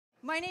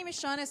My name is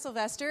Shauna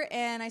Sylvester,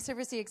 and I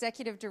serve as the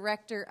Executive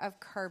Director of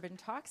Carbon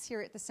Talks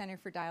here at the Center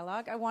for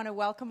Dialogue. I want to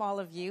welcome all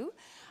of you.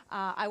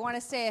 I want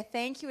to say a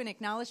thank you and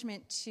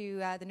acknowledgement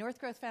to the North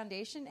Growth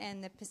Foundation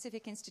and the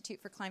Pacific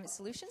Institute for Climate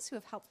Solutions who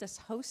have helped us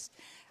host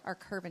our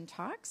Carbon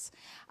Talks.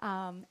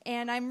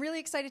 And I'm really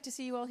excited to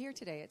see you all here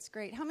today. It's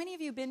great. How many of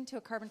you have been to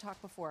a Carbon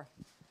Talk before?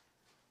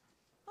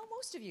 Oh,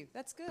 most of you.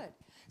 That's good.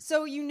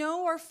 So you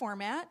know our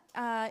format.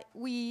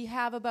 We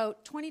have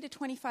about 20 to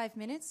 25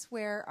 minutes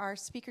where our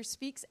speaker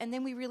speaks, and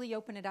then we really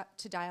open it up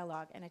to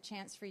dialogue and a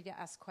chance for you to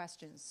ask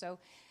questions. So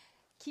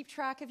keep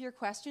track of your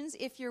questions.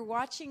 If you're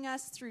watching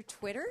us through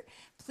Twitter,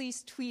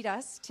 please tweet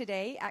us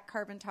today at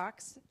Carbon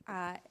Talks.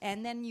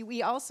 And then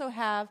we also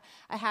have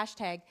a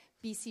hashtag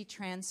BC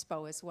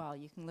Transpo as well.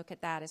 You can look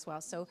at that as well.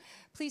 So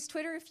please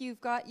Twitter if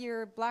you've got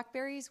your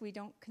Blackberries. We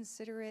don't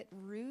consider it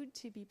rude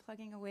to be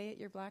plugging away at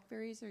your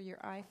Blackberries or your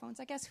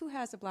iPhones. I guess who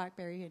has a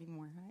Blackberry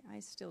anymore?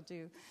 I still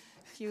do.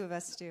 A few of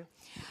us do.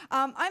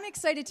 I'm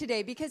excited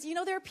today because, you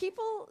know, there are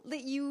people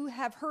that you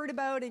have heard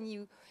about and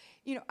you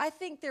know, I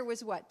think there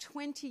was,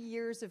 20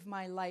 years of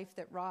my life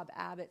that Rob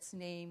Abbott's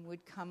name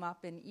would come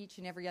up in each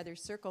and every other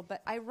circle.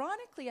 But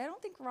ironically, I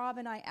don't think Rob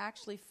and I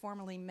actually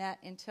formally met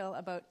until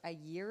about a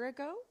year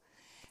ago.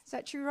 Is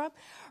that true, Rob?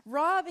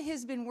 Rob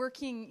has been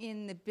working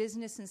in the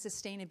business and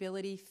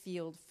sustainability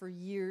field for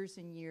years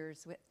and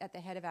years at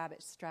the head of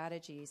Abbott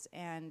Strategies.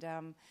 And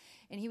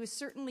he was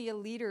certainly a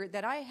leader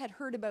that I had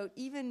heard about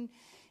even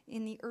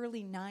in the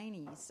early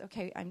 90s.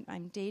 Okay,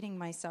 I'm dating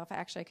myself.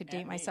 Actually, I could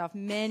date myself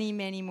many,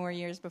 many more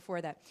years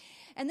before that.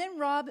 And then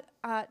Rob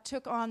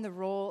took on the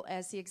role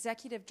as the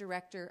Executive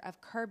Director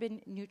of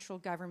Carbon Neutral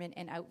Government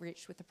and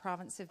Outreach with the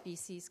Province of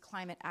BC's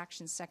Climate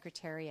Action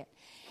Secretariat.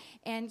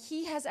 And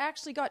he has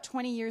actually got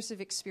 20 years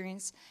of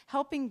experience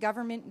helping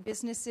government and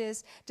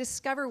businesses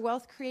discover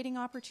wealth-creating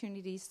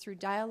opportunities through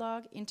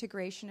dialogue,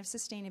 integration of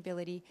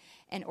sustainability,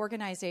 and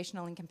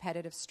organizational and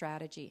competitive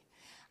strategy.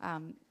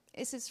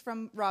 This is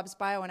from Rob's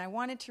bio, and I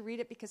wanted to read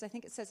it because I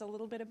think it says a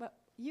little bit about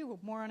you,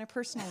 more on a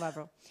personal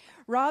level.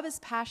 Rob is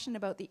passionate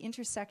about the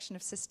intersection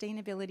of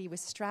sustainability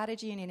with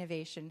strategy and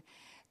innovation,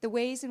 the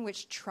ways in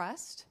which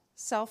trust,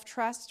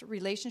 self-trust,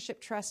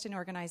 relationship trust, and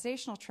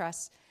organizational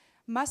trust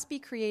must be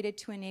created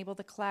to enable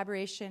the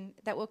collaboration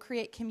that will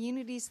create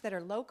communities that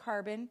are low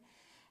carbon,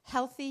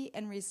 healthy,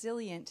 and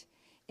resilient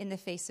in the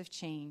face of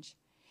change,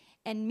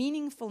 and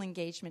meaningful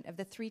engagement of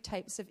the three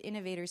types of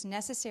innovators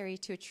necessary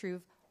to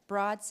achieve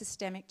broad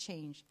systemic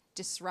change: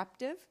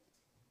 disruptive,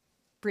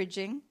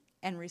 bridging,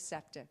 and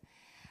receptive.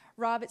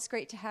 Rob, it's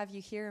great to have you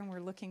here, and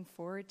we're looking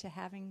forward to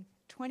having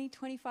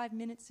 25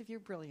 minutes of your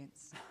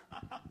brilliance.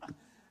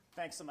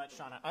 Thanks so much,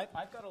 Shauna.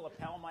 I've got a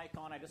lapel mic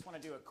on. I just want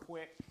to do a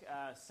quick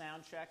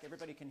sound check.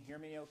 Everybody can hear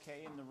me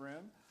okay in the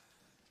room?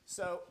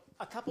 So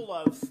a couple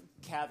of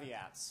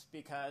caveats,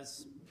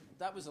 because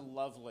that was a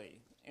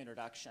lovely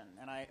introduction,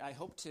 and I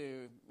hope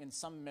to, in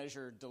some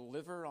measure,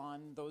 deliver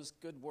on those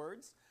good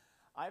words.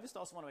 I just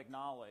also want to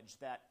acknowledge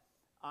that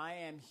I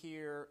am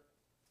here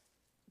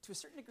to a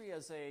certain degree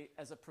as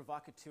a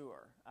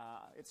provocateur.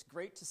 It's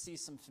great to see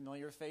some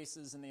familiar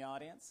faces in the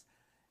audience.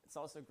 It's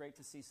also great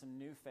to see some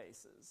new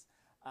faces.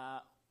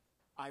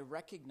 I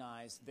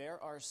recognize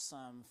there are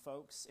some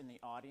folks in the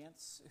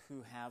audience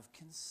who have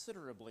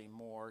considerably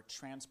more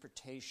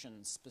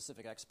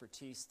transportation-specific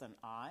expertise than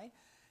I,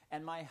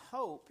 and my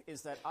hope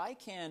is that I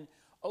can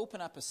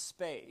open up a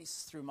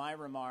space through my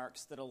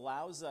remarks that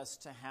allows us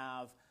to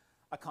have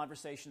a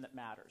conversation that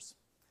matters.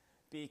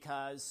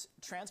 Because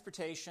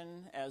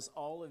transportation, as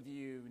all of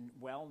you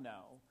well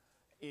know,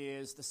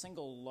 is the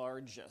single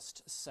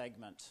largest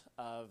segment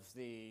of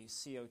the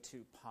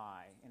CO2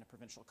 pie in a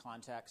provincial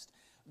context.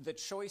 The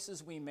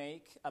choices we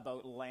make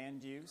about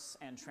land use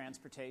and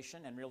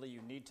transportation, and really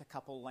you need to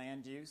couple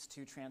land use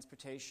to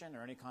transportation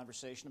or any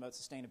conversation about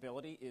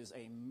sustainability, is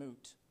a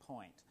moot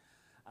point.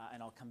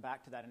 And I'll come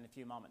back to that in a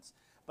few moments.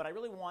 But I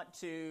really want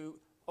to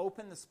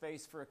open the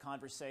space for a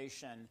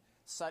conversation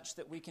such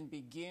that we can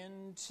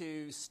begin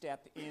to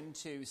step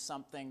into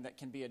something that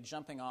can be a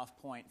jumping off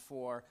point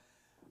for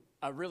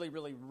a really,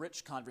 really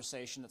rich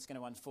conversation that's going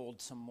to unfold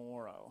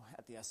tomorrow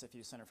at the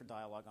SFU Center for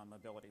Dialogue on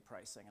Mobility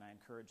Pricing, and I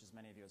encourage as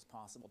many of you as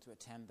possible to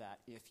attend that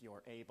if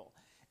you're able.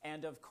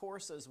 And of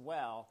course as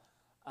well,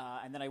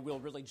 and then I will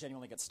really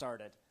genuinely get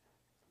started,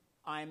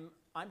 I'm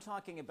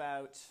talking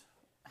about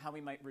how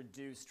we might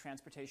reduce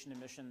transportation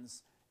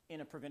emissions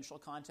in a provincial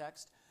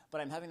context, but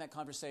I'm having that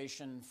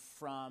conversation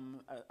from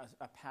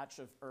a patch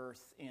of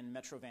earth in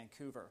Metro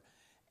Vancouver.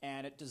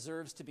 And it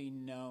deserves to be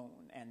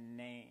known and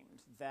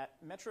named that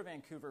Metro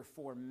Vancouver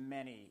for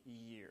many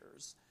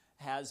years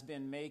has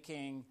been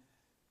making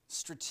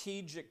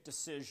strategic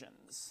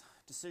decisions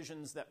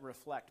that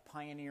reflect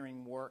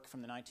pioneering work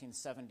from the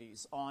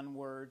 1970s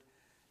onward,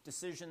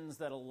 decisions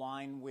that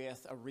align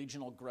with a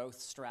regional growth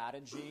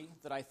strategy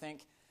that I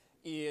think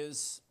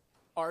is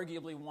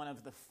arguably one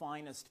of the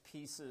finest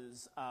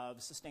pieces of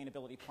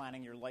sustainability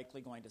planning you're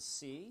likely going to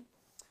see.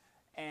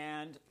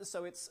 And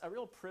so it's a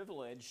real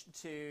privilege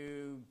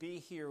to be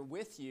here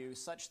with you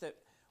such that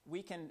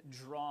we can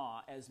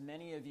draw as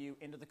many of you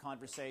into the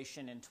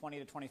conversation in 20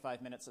 to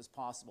 25 minutes as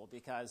possible,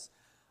 because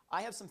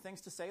I have some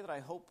things to say that I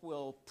hope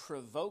will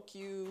provoke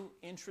you,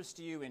 interest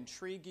you,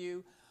 intrigue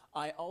you.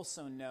 I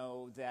also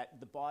know that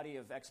the body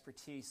of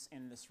expertise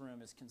in this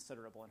room is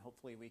considerable, and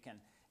hopefully we can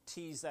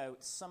tease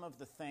out some of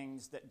the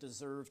things that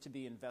deserve to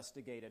be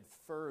investigated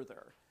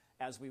further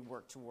as we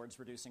work towards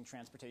reducing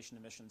transportation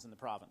emissions in the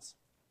province.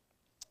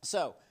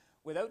 So,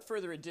 without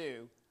further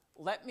ado,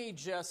 let me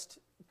just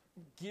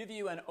give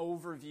you an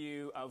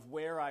overview of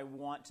where I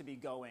want to be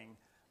going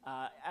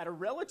at a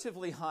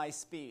relatively high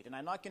speed. And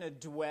I'm not going to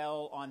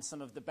dwell on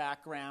some of the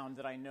background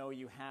that I know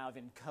you have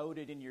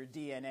encoded in your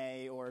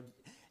DNA or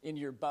in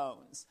your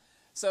bones.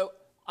 So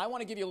I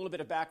want to give you a little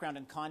bit of background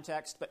and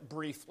context, but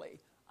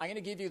briefly. I'm going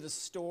to give you the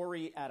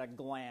story at a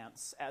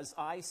glance as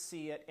I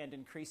see it and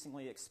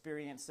increasingly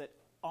experience it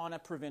on a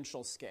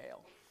provincial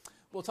scale.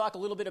 We'll talk a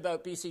little bit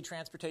about BC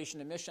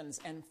transportation emissions,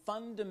 and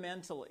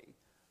fundamentally,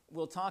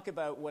 we'll talk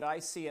about what I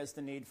see as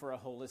the need for a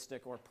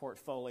holistic or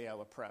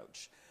portfolio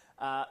approach.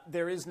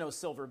 There is no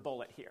silver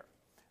bullet here.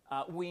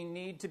 We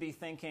need to be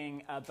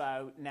thinking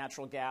about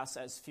natural gas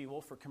as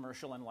fuel for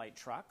commercial and light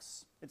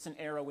trucks. It's an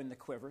arrow in the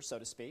quiver, so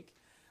to speak.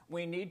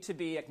 We need to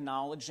be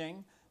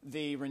acknowledging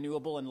the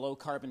renewable and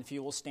low-carbon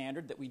fuel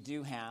standard that we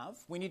do have.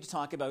 We need to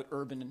talk about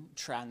urban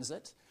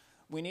transit.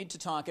 We need to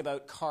talk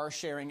about car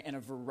sharing and a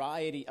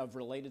variety of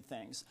related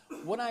things.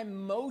 What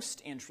I'm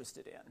most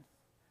interested in,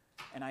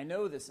 and I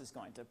know this is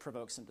going to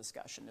provoke some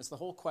discussion, is the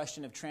whole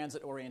question of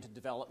transit-oriented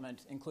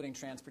development, including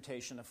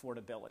transportation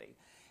affordability.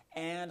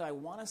 And I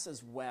want us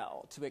as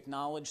well to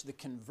acknowledge the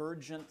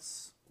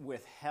convergence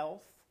with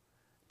health,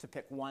 to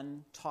pick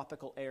one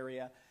topical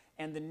area,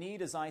 and the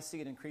need, as I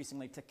see it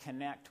increasingly, to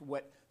connect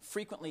what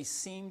frequently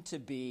seem to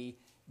be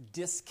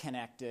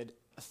disconnected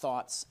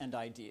thoughts and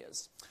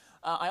ideas.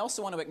 I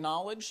also want to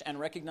acknowledge and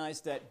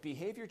recognize that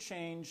behavior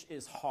change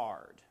is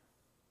hard,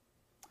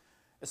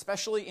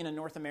 especially in a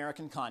North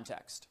American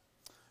context.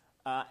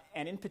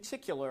 And in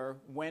particular,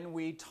 when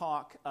we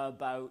talk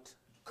about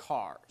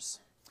cars.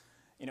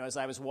 You know, as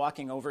I was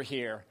walking over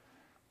here,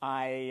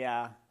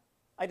 I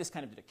just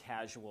kind of did a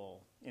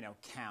casual,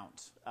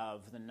 count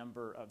of the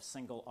number of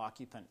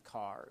single-occupant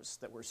cars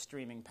that were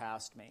streaming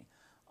past me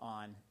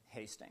on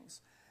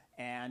Hastings.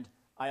 And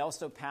I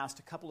also passed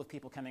a couple of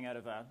people coming out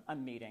of a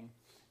meeting,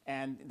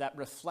 and that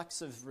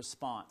reflexive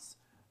response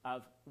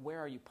of, where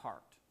are you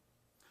parked?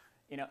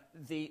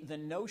 The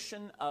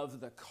notion of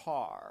the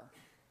car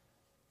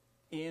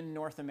in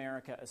North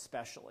America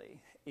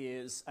especially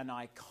is an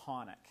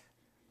iconic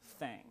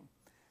thing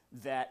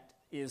that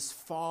is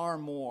far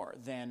more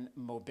than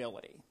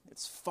mobility.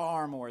 It's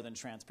far more than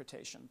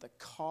transportation. The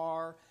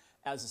car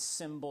as a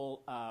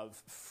symbol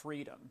of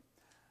freedom,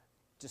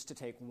 just to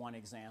take one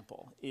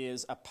example,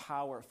 is a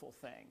powerful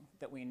thing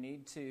that we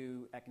need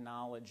to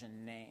acknowledge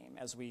and name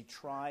as we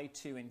try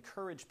to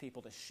encourage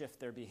people to shift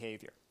their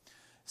behavior.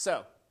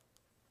 So,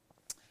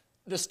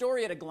 the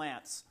story at a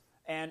glance,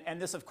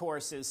 and this, of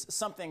course, is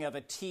something of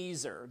a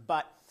teaser,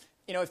 but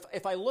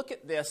if I look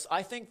at this,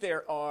 I think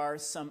there are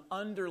some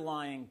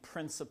underlying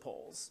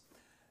principles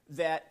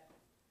that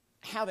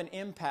have an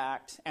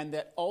impact and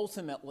that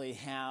ultimately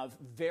have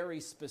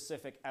very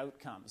specific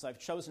outcomes. I've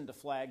chosen to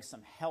flag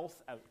some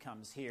health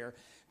outcomes here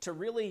to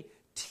really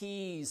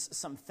tease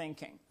some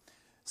thinking.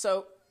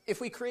 So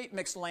if we create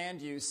mixed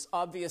land use,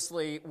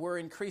 obviously we're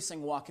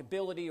increasing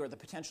walkability or the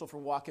potential for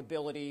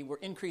walkability, we're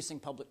increasing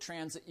public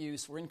transit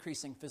use, we're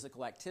increasing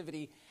physical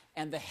activity,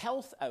 and the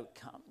health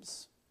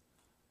outcomes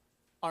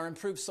are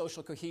improved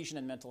social cohesion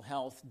and mental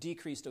health,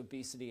 decreased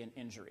obesity and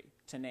injury,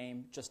 to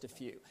name just a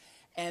few.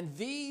 And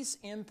these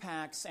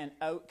impacts and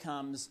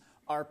outcomes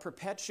are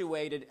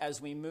perpetuated as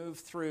we move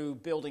through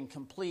building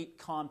complete,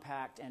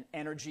 compact, and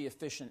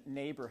energy-efficient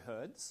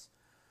neighborhoods,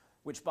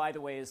 which, by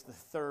the way, is the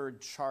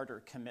third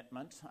charter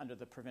commitment under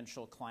the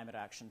Provincial Climate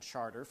Action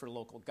Charter for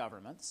local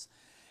governments.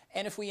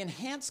 And if we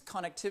enhance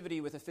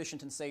connectivity with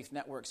efficient and safe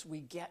networks,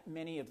 we get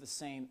many of the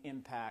same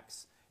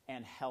impacts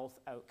and health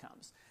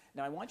outcomes.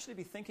 Now, I want you to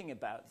be thinking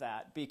about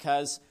that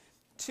because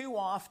too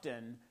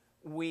often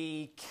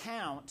we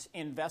count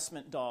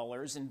investment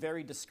dollars in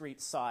very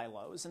discrete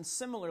silos, and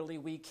similarly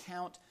we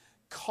count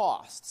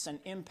costs and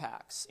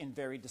impacts in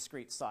very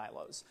discrete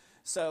silos.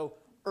 So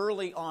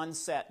early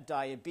onset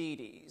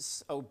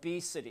diabetes,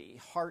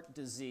 obesity, heart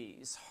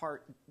disease,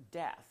 heart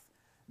death,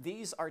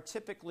 these are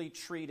typically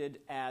treated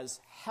as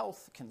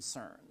health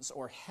concerns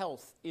or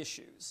health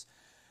issues.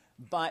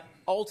 But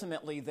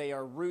ultimately, they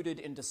are rooted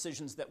in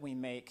decisions that we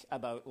make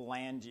about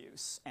land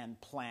use and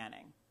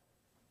planning.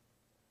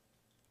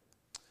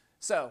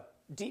 So,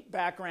 deep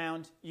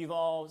background. You've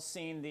all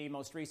seen the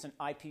most recent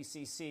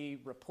IPCC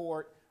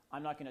report.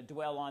 I'm not going to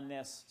dwell on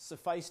this.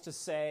 Suffice to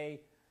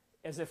say,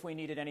 as if we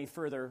needed any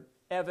further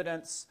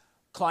evidence,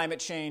 climate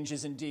change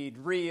is indeed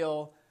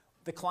real.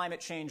 The climate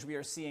change we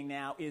are seeing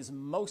now is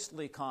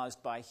mostly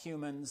caused by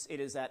humans.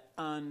 It is at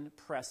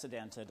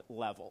unprecedented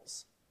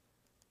levels.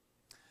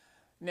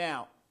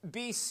 Now,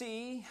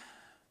 BC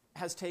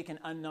has taken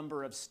a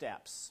number of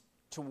steps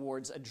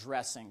towards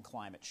addressing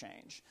climate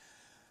change.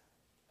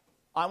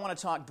 I want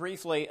to talk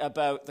briefly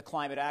about the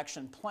Climate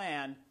Action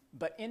Plan,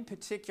 but in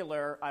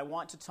particular, I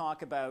want to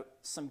talk about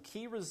some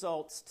key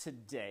results to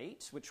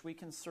date, which we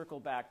can circle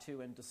back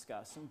to and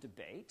discuss and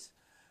debate.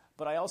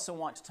 But I also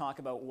want to talk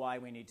about why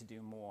we need to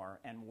do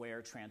more and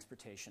where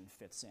transportation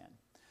fits in.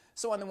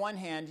 So on the one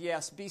hand,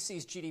 yes,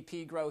 BC's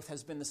GDP growth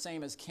has been the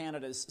same as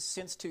Canada's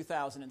since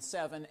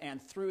 2007,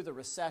 and through the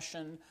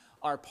recession,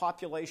 our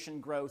population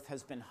growth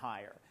has been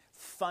higher.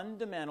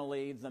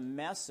 Fundamentally, the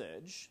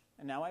message,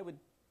 and now I would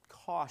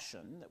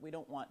caution that we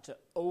don't want to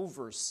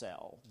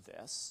oversell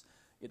this,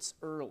 it's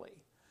early,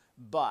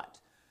 but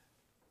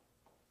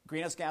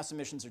greenhouse gas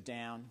emissions are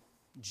down,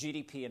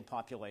 GDP and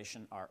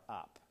population are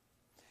up.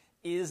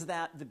 Is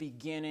that the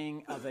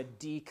beginning of a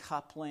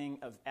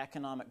decoupling of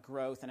economic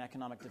growth and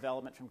economic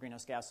development from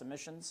greenhouse gas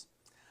emissions?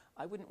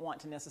 I wouldn't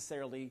want to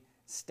necessarily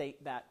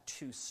state that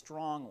too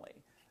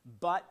strongly,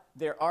 but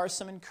there are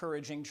some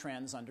encouraging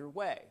trends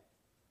underway.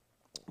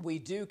 We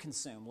do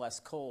consume less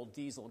coal,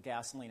 diesel,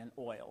 gasoline, and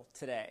oil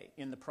today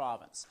in the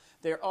province.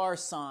 There are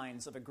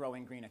signs of a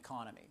growing green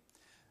economy.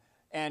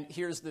 And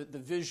here's the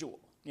visual.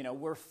 You know,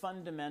 we're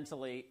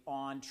fundamentally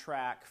on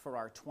track for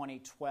our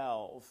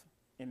 2012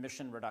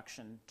 emission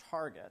reduction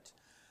target.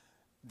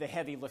 The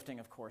heavy lifting,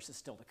 of course, is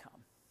still to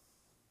come.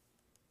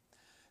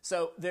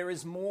 So there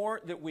is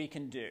more that we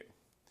can do.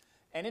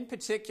 And in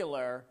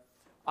particular,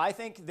 I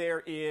think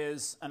there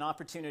is an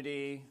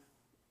opportunity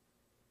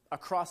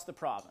across the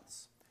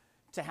province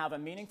to have a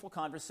meaningful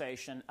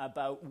conversation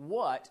about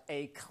what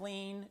a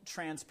clean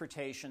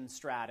transportation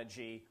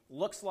strategy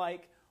looks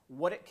like,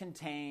 what it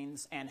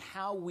contains, and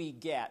how we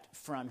get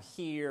from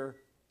here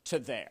to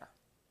there.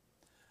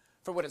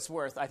 For what it's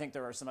worth, I think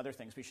there are some other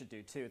things we should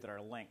do, too, that are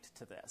linked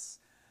to this.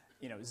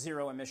 You know,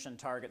 zero emission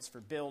targets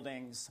for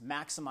buildings,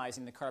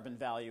 maximizing the carbon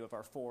value of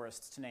our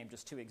forests, to name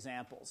just two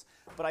examples.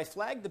 But I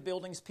flagged the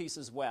buildings piece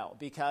as well,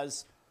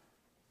 because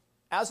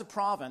as a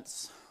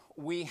province,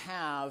 we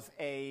have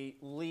a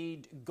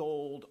LEED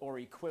Gold or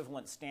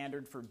equivalent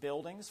standard for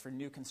buildings, for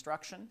new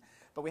construction,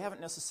 but we haven't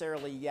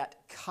necessarily yet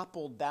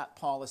coupled that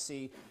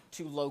policy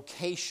to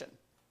location.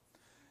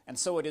 And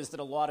so it is that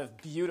a lot of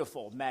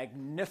beautiful,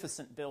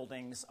 magnificent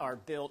buildings are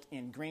built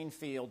in green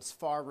fields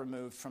far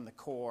removed from the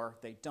core.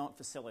 They don't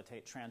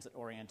facilitate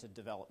transit-oriented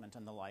development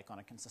and the like on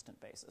a consistent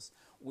basis.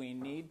 We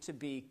need to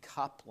be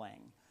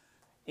coupling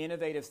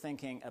innovative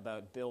thinking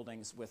about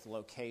buildings with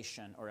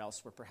location, or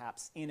else we're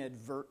perhaps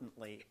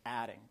inadvertently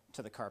adding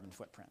to the carbon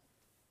footprint.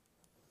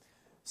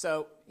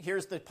 So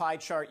here's the pie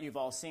chart you've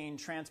all seen.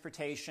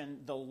 Transportation,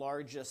 the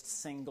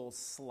largest single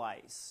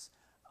slice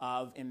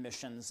of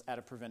emissions at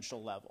a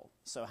provincial level.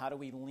 So how do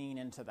we lean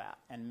into that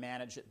and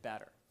manage it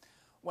better?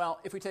 Well,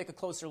 if we take a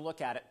closer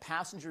look at it,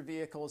 passenger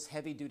vehicles,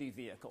 heavy-duty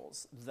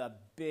vehicles, the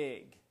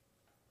big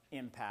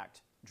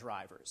impact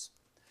drivers.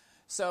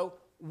 So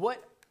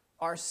what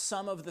are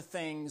some of the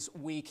things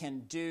we can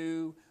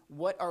do?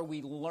 What are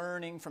we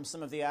learning from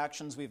some of the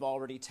actions we've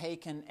already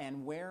taken,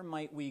 and where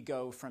might we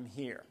go from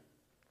here?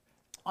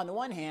 On the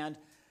one hand,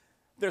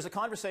 there's a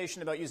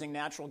conversation about using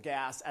natural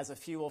gas as a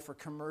fuel for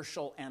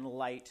commercial and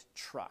light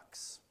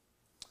trucks.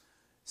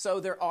 So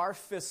there are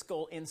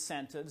fiscal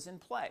incentives in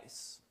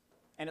place,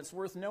 and it's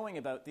worth knowing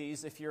about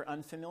these if you're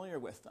unfamiliar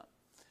with them.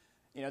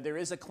 You know, there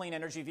is a clean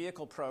energy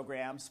vehicle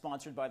program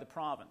sponsored by the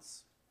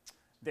province.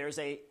 There's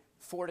a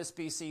Fortis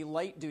BC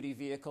light-duty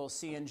vehicle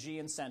CNG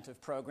incentive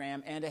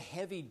program and a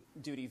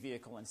heavy-duty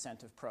vehicle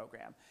incentive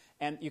program.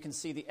 And you can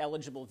see the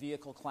eligible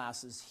vehicle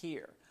classes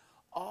here.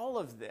 All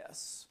of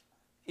this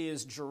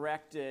is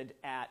directed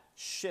at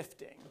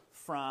shifting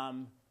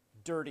from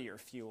dirtier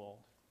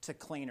fuel to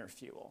cleaner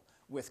fuel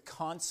with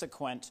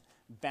consequent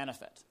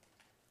benefit.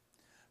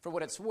 For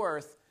what it's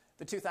worth,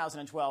 the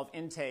 2012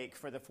 intake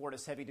for the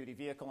Fortis heavy-duty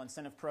vehicle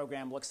incentive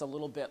program looks a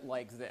little bit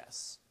like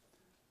this.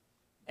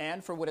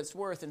 And for what it's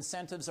worth,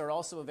 incentives are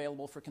also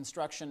available for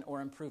construction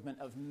or improvement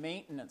of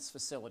maintenance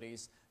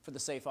facilities for the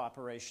safe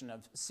operation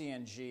of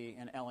CNG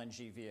and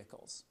LNG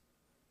vehicles.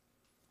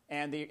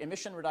 And the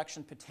emission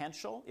reduction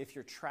potential, if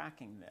you're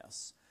tracking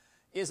this,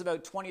 is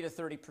about 20 to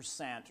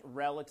 30%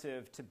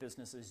 relative to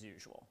business as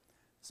usual.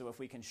 So if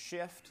we can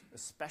shift,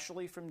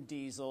 especially from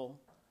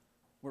diesel,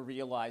 we're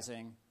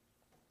realizing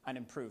an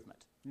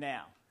improvement.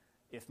 Now,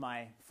 if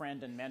my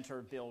friend and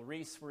mentor Bill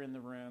Reese were in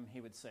the room, he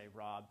would say,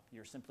 Rob,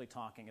 you're simply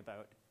talking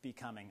about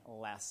becoming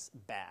less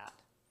bad.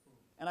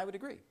 And I would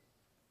agree.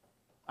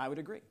 I would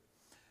agree.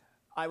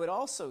 I would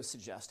also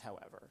suggest,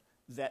 however,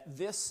 that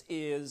this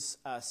is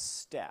a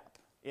step.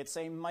 It's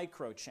a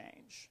micro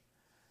change.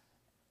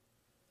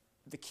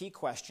 The key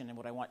question, and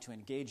what I want to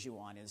engage you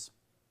on, is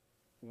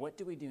what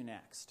do we do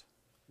next?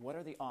 What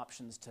are the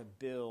options to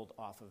build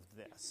off of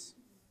this?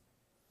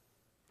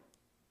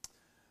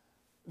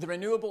 The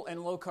Renewable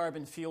and Low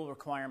Carbon Fuel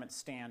Requirement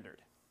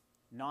Standard.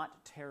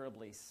 Not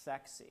terribly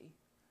sexy,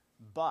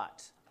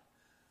 but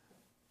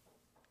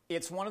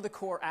it's one of the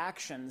core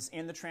actions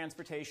in the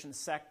transportation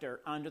sector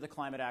under the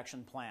Climate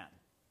Action Plan.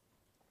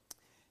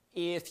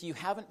 If you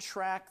haven't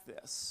tracked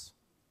this,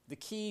 the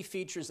key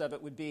features of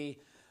it would be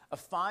a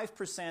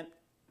 5%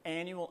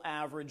 annual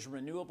average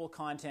renewable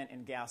content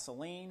in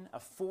gasoline, a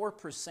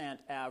 4%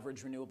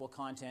 average renewable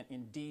content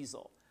in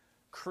diesel.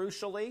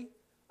 Crucially,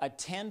 a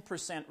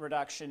 10%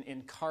 reduction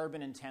in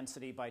carbon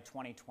intensity by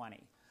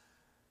 2020.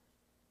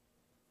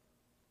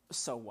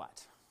 So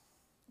what?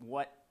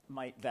 What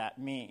might that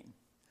mean?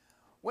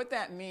 What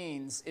that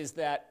means is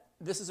that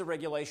this is a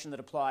regulation that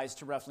applies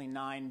to roughly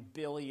 9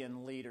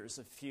 billion liters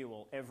of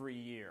fuel every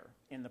year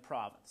in the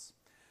province.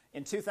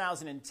 In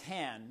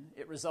 2010,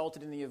 it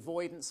resulted in the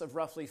avoidance of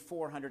roughly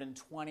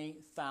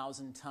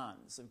 420,000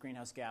 tons of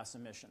greenhouse gas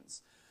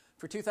emissions.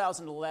 For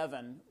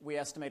 2011, we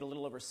estimate a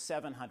little over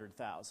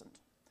 700,000.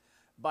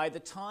 By the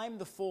time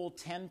the full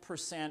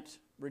 10%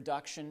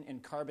 reduction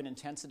in carbon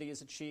intensity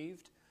is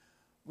achieved,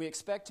 we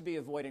expect to be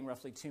avoiding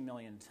roughly 2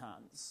 million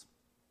tons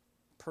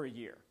per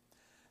year.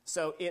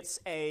 So it's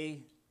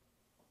a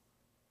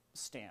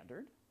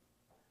standard.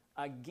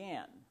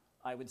 Again,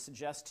 I would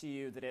suggest to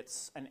you that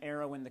it's an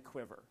arrow in the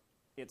quiver.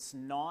 It's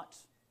not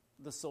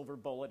the silver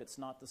bullet. It's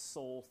not the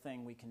sole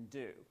thing we can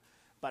do.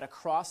 But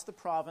across the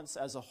province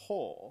as a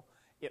whole,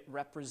 it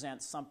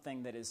represents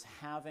something that is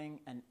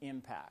having an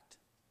impact.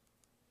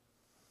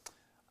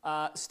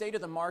 State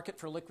of the market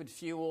for liquid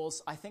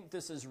fuels, I think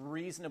this is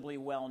reasonably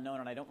well known,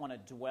 and I don't want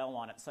to dwell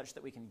on it such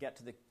that we can get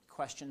to the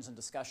questions and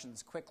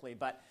discussions quickly,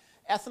 but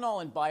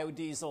ethanol and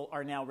biodiesel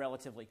are now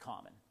relatively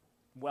common,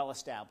 well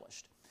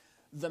established.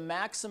 The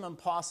maximum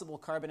possible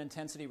carbon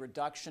intensity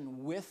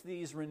reduction with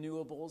these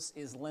renewables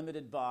is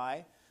limited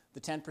by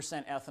the 10%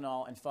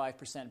 ethanol and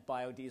 5%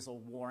 biodiesel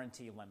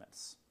warranty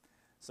limits.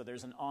 So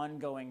there's an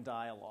ongoing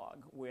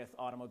dialogue with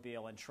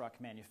automobile and truck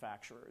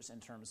manufacturers in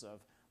terms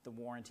of the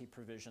warranty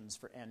provisions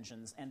for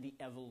engines and the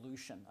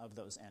evolution of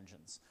those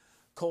engines.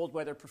 Cold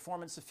weather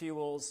performance of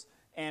fuels,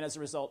 and as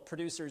a result,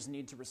 producers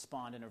need to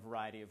respond in a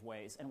variety of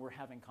ways, and we're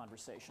having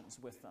conversations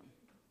with them.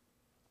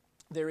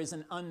 There is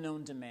an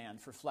unknown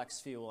demand for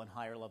flex fuel and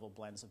higher level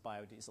blends of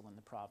biodiesel in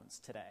the province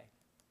today.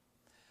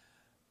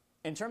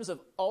 In terms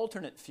of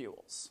alternate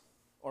fuels,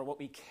 or what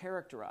we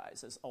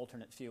characterize as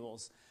alternate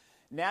fuels,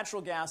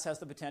 natural gas has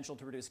the potential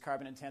to reduce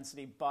carbon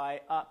intensity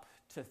by up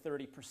to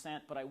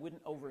 30%, but I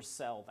wouldn't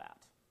oversell that.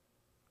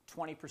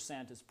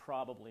 20% is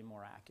probably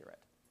more accurate.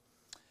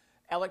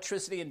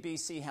 Electricity in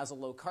BC has a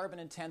low carbon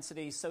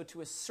intensity, so to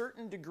a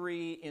certain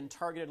degree in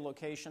targeted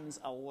locations,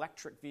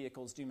 electric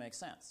vehicles do make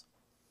sense.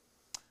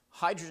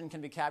 Hydrogen can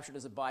be captured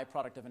as a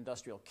byproduct of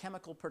industrial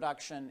chemical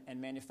production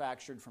and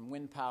manufactured from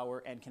wind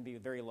power and can be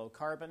very low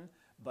carbon,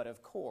 but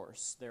of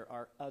course there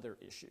are other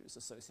issues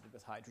associated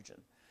with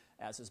hydrogen,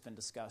 as has been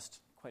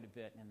discussed quite a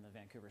bit in the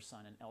Vancouver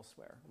Sun and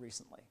elsewhere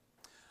recently.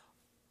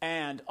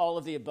 And all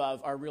of the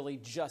above are really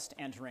just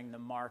entering the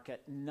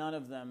market. None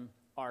of them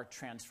are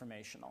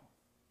transformational.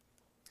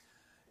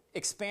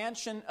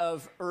 Expansion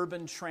of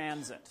urban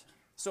transit.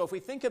 So if we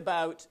think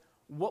about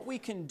what we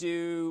can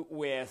do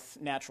with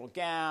natural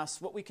gas,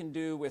 what we can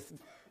do with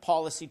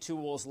policy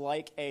tools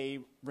like a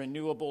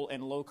renewable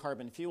and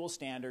low-carbon fuel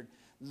standard,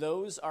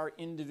 those are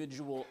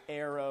individual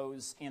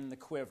arrows in the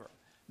quiver.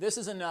 This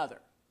is another,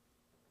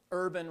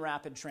 urban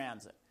rapid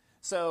transit.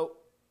 So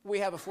we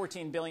have a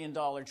 $14 billion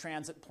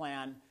transit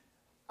plan.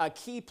 A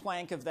key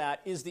plank of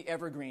that is the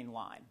Evergreen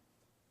line.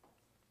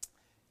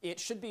 It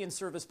should be in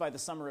service by the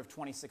summer of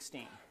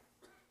 2016.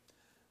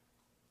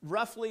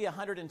 Roughly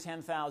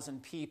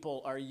 110,000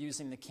 people are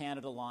using the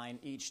Canada line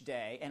each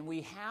day, and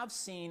we have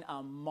seen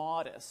a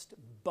modest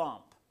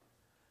bump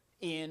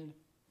in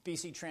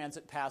BC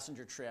Transit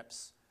passenger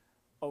trips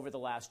over the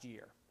last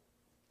year.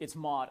 It's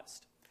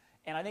modest.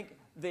 And I think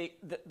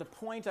the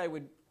point I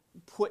would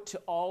put to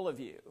all of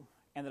you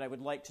and that I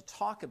would like to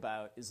talk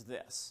about is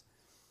this.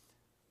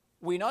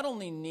 We not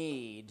only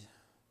need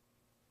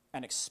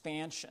an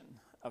expansion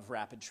of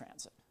rapid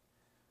transit,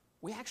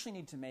 we actually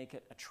need to make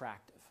it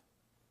attractive.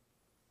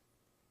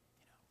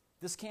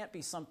 This can't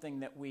be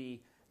something that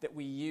we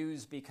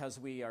use because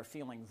we are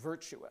feeling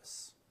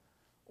virtuous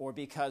or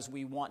because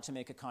we want to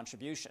make a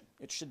contribution.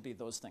 It should be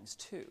those things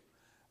too.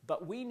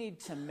 But we need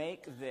to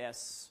make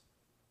this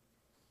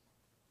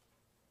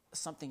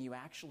something you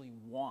actually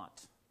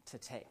want to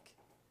take.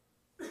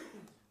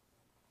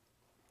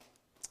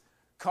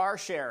 Car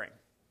sharing.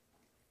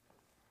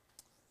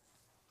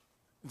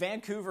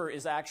 Vancouver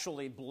is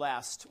actually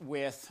blessed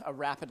with a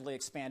rapidly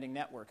expanding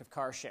network of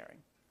car sharing.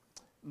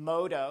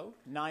 Modo,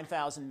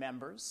 9,000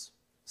 members.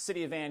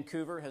 City of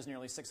Vancouver has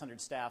nearly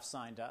 600 staff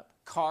signed up.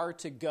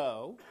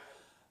 Car2Go,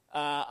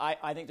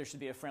 I think there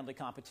should be a friendly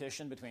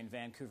competition between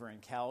Vancouver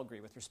and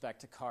Calgary with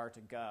respect to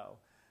Car2Go.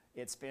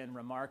 It's been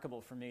remarkable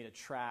for me to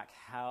track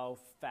how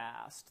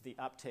fast the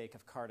uptake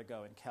of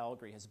Car2Go in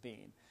Calgary has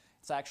been.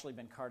 It's actually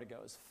been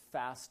Car2Go's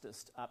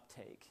fastest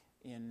uptake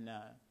in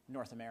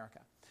North America.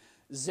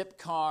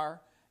 Zipcar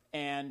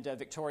and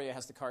Victoria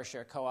has the car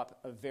share co-op,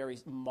 a very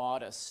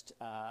modest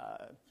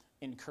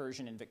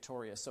incursion in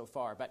Victoria so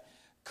far. But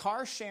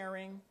car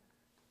sharing,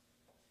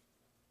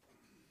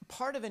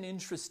 part of an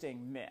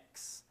interesting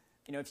mix.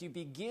 You know, if you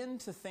begin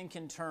to think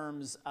in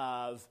terms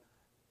of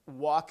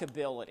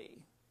walkability,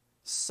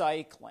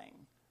 cycling,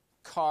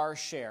 car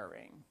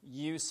sharing,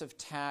 use of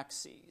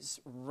taxis,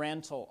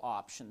 rental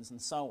options,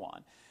 and so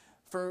on.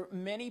 For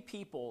many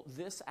people,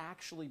 this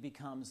actually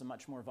becomes a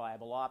much more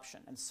viable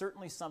option, and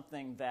certainly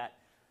something that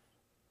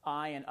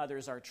I and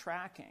others are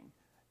tracking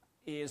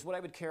is what I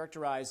would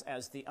characterize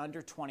as the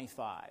under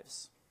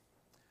 25s.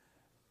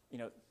 You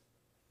know,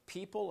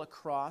 people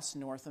across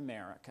North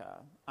America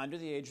under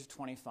the age of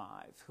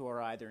 25 who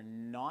are either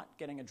not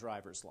getting a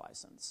driver's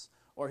license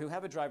or who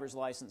have a driver's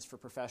license for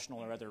professional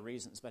or other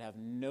reasons but have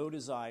no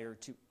desire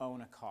to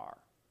own a car.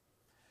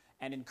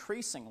 And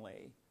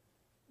increasingly,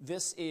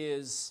 this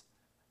is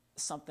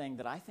something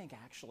that I think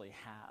actually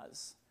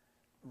has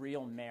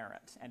real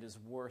merit and is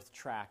worth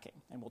tracking,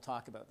 and we'll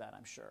talk about that,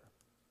 I'm sure.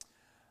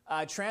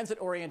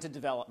 Transit-oriented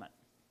development.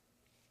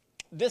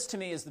 This, to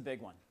me, is the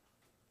big one.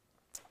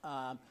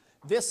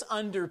 This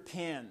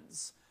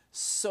underpins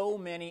so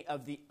many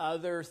of the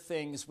other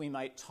things we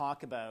might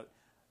talk about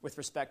with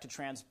respect to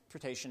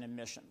transportation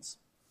emissions.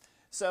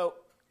 So,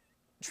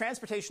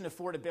 transportation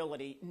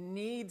affordability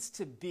needs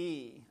to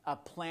be a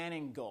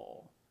planning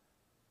goal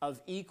of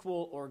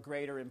equal or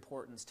greater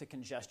importance to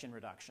congestion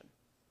reduction.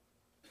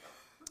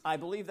 I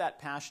believe that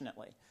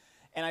passionately.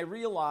 And I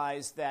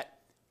realize that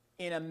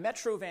in a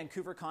Metro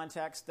Vancouver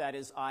context, that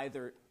is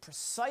either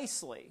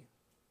precisely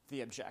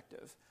the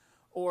objective,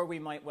 or we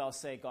might well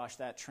say, gosh,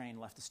 that train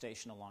left the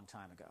station a long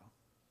time ago.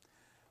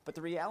 But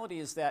the reality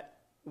is that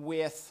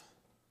with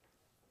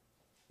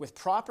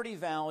property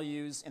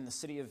values in the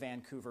city of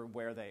Vancouver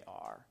where they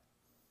are,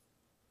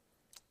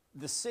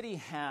 the city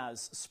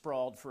has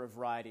sprawled for a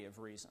variety of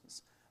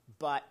reasons.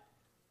 But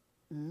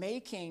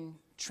making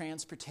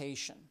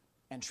transportation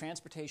and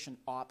transportation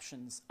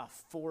options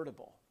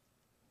affordable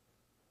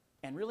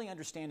and really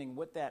understanding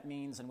what that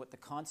means and what the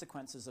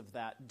consequences of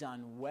that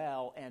done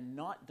well and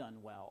not done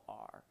well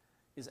are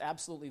is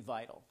absolutely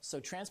vital. So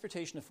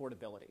transportation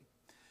affordability.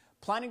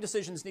 Planning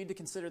decisions need to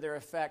consider their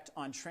effect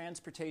on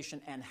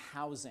transportation and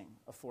housing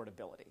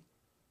affordability.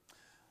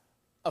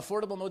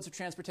 Affordable modes of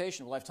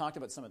transportation. Well, I've talked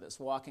about some of this.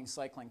 Walking,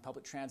 cycling,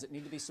 public transit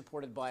need to be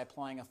supported by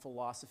applying a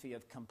philosophy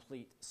of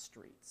complete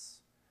streets.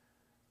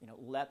 You know,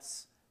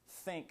 let's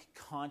think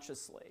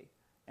consciously.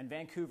 And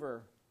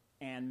Vancouver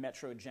and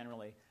Metro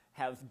generally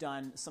have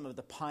done some of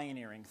the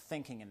pioneering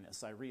thinking in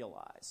this, I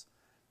realize.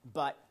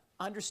 But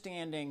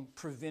understanding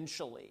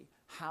provincially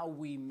how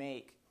we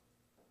make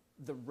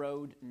the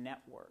road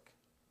network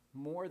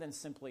more than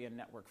simply a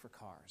network for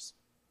cars.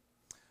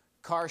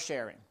 Car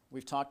sharing.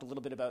 We've talked a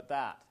little bit about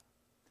that.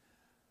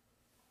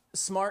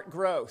 Smart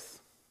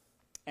growth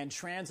and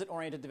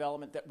transit-oriented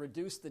development that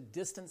reduce the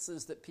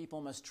distances that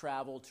people must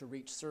travel to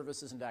reach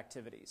services and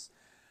activities.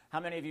 How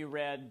many of you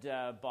read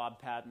Bob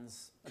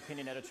Patton's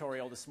opinion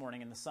editorial this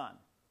morning in The Sun?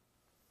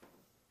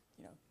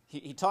 You know,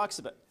 he talks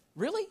about,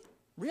 really?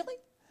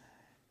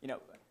 You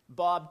know,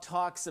 Bob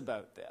talks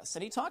about this,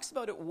 and he talks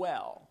about it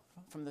well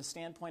from the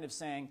standpoint of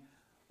saying,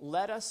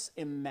 let us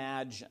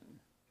imagine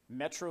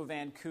Metro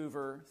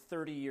Vancouver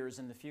 30 years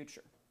in the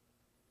future.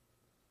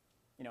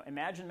 You know,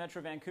 imagine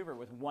Metro Vancouver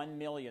with 1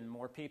 million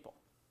more people.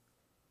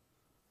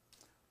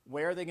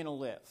 Where are they going to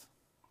live?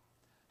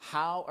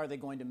 How are they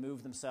going to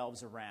move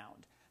themselves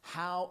around?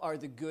 How are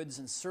the goods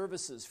and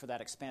services for that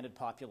expanded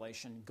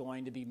population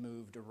going to be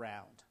moved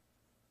around?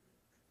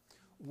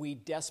 We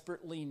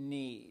desperately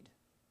need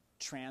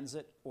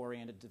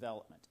transit-oriented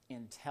development,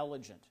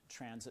 intelligent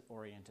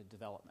transit-oriented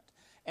development.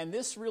 And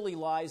this really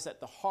lies at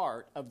the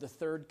heart of the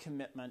third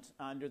commitment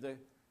under the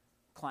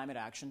Climate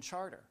Action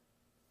Charter.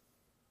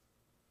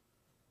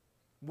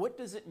 What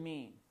does it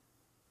mean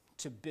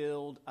to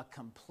build a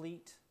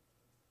complete,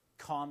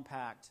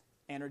 compact,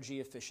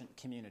 energy-efficient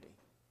community?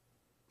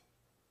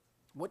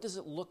 What does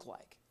it look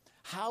like?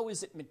 How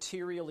is it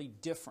materially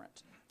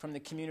different from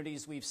the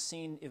communities we've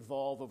seen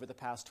evolve over the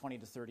past 20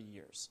 to 30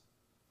 years?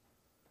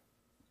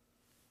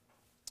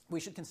 We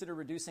should consider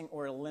reducing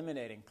or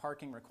eliminating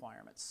parking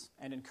requirements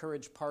and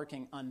encourage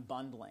parking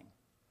unbundling.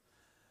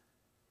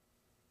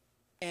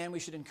 And we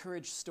should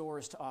encourage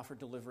stores to offer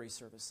delivery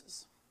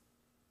services.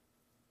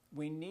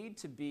 We need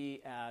to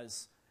be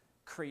as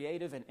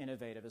creative and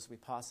innovative as we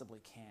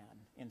possibly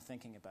can in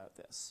thinking about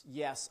this.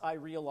 Yes, I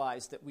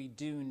realize that we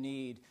do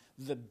need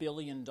the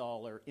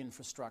billion-dollar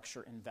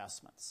infrastructure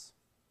investments.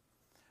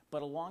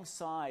 But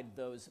alongside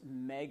those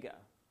mega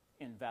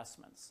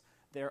investments,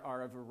 there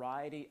are a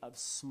variety of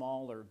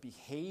smaller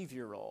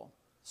behavioral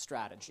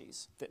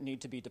strategies that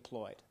need to be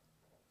deployed.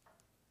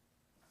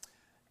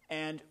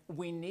 And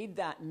we need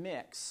that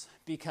mix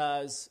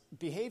because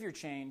behavior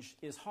change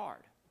is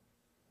hard.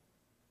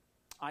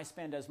 I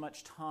spend as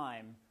much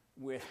time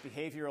with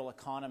behavioral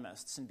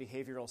economists and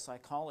behavioral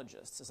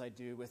psychologists as I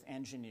do with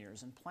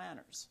engineers and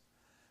planners.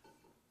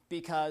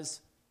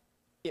 Because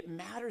it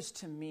matters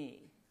to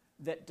me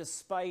that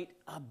despite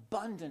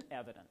abundant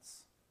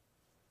evidence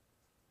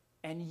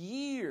and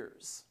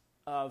years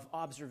of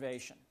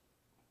observation,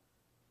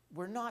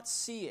 we're not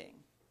seeing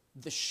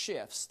the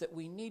shifts that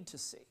we need to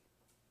see.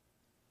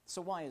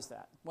 So why is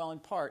that? Well, in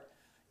part,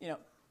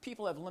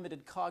 people have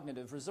limited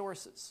cognitive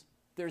resources.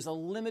 There's a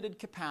limited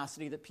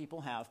capacity that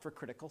people have for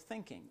critical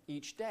thinking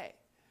each day.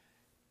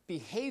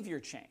 behavior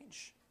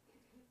change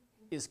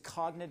is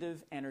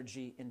cognitive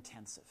energy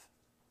intensive.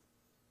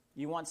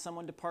 You want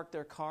someone to park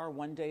their car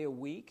one day a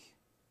week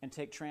and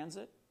take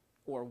transit,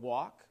 or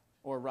walk,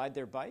 or ride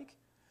their bike?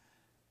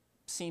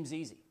 Seems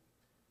easy.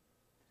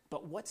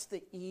 But what's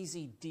the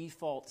easy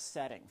default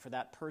setting for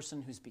that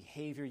person whose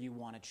behavior you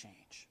want to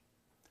change?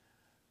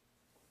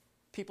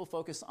 People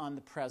focus on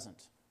the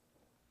present.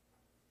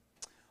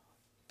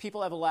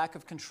 People have a lack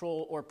of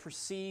control or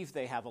perceive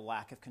they have a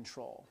lack of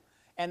control.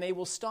 And they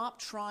will stop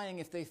trying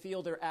if they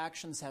feel their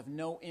actions have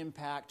no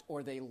impact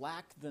or they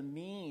lack the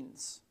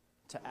means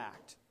to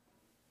act.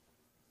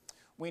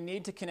 We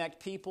need to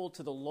connect people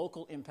to the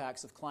local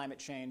impacts of climate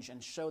change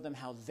and show them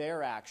how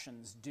their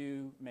actions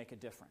do make a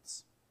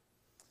difference.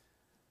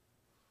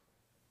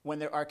 When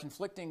there are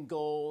conflicting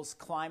goals,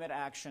 climate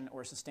action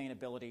or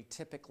sustainability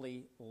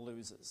typically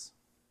loses.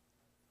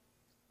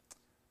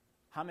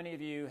 How many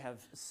of you have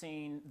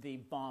seen the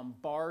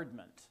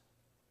bombardment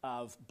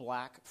of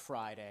Black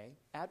Friday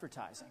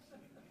advertising?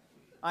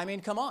 I mean,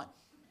 come on.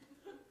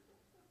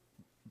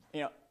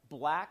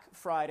 Black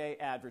Friday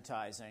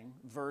advertising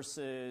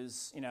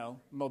versus,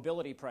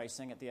 mobility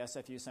pricing at the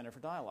SFU Center for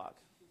Dialogue.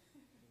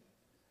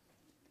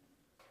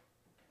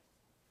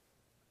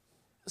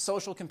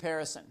 Social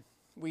comparison.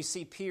 We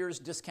see peers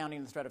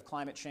discounting the threat of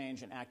climate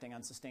change and acting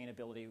on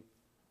sustainability.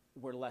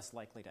 We're less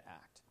likely to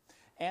act.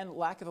 And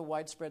lack of a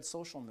widespread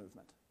social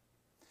movement.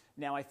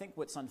 Now, I think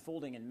what's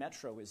unfolding in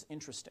Metro is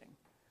interesting.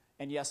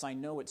 And yes, I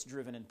know it's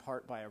driven in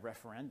part by a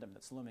referendum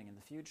that's looming in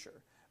the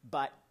future.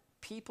 But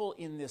people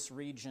in this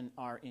region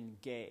are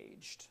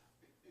engaged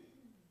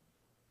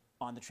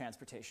on the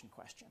transportation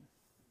question,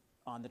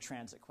 on the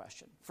transit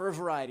question, for a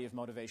variety of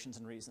motivations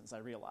and reasons, I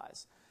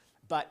realize.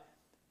 But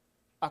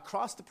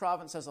across the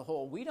province as a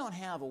whole, we don't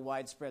have a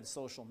widespread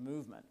social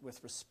movement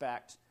with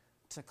respect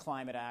to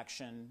climate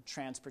action,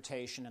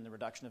 transportation, and the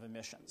reduction of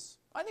emissions.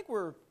 I think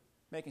we're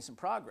making some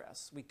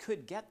progress. We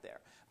could get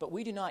there, but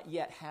we do not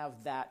yet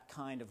have that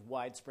kind of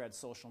widespread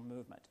social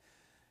movement,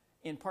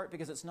 in part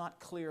because it's not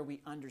clear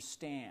we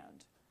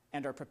understand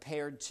and are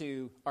prepared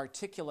to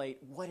articulate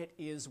what it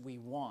is we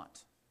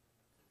want.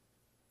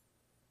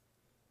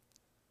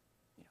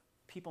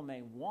 People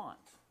may want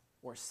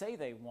or say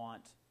they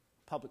want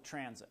public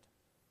transit,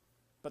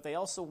 but they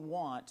also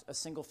want a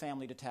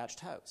single-family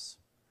detached house.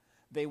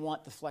 They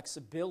want the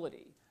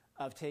flexibility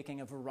of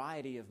taking a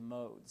variety of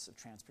modes of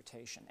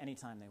transportation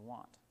anytime they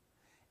want.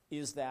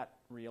 Is that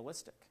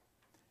realistic?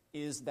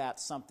 Is that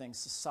something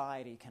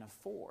society can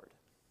afford?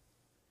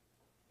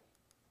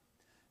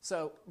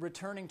 So,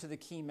 returning to the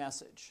key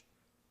message.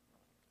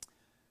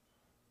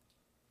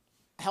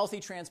 Healthy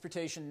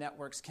transportation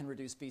networks can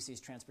reduce BC's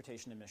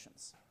transportation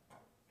emissions.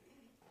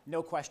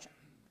 No question.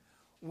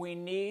 We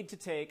need to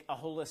take a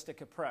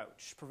holistic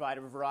approach, provide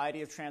a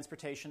variety of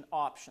transportation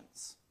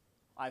options.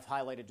 I've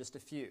highlighted just a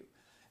few.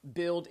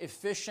 Build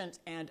efficient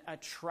and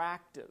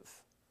attractive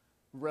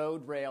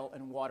road, rail,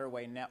 and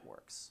waterway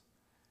networks.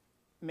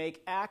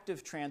 Make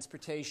active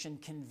transportation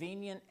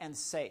convenient and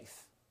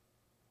safe.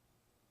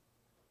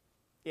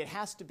 It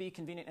has to be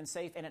convenient and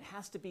safe, and it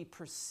has to be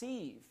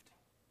perceived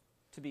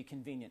to be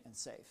convenient and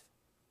safe.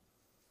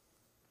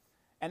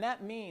 And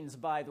that means,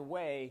 by the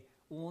way,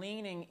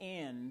 leaning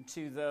in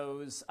to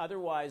those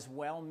otherwise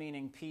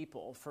well-meaning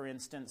people, for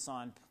instance,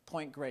 on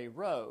Point Grey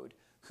Road,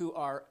 who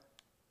are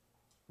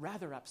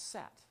rather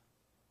upset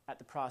at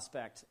the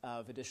prospect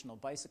of additional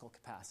bicycle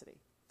capacity.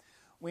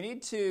 We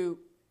need to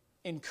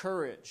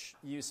encourage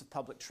use of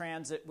public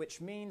transit,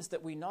 which means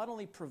that we not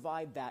only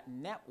provide that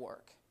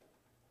network,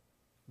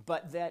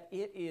 but that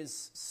it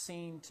is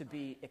seen to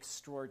be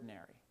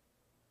extraordinary.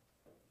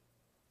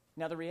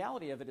 Now, the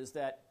reality of it is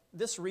that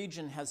this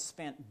region has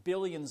spent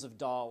billions of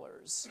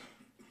dollars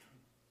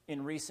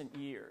in recent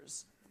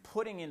years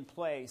putting in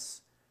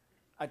place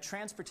a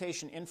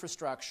transportation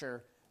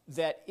infrastructure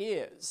that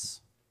is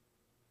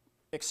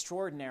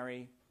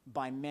extraordinary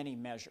by many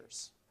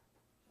measures.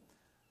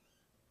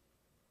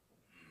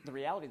 The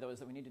reality, though, is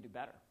that we need to do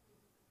better.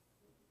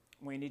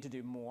 We need to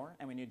do more,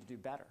 and we need to do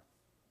better.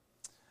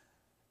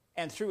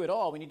 And through it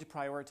all, we need to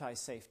prioritize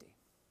safety.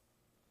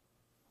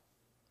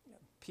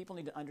 People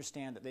need to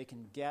understand that they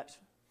can get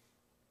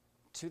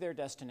to their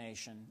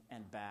destination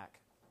and back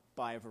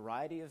by a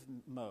variety of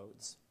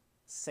modes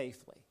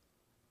safely,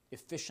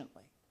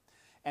 efficiently.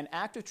 And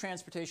active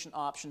transportation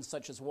options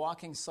such as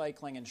walking,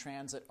 cycling, and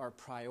transit are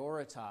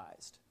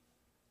prioritized.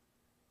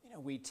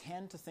 We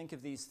tend to think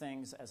of these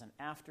things as an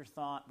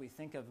afterthought. We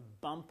think of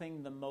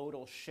bumping the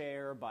modal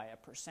share by a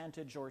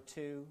percentage or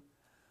two.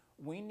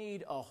 We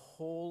need a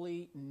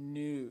wholly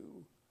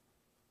new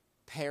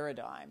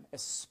paradigm,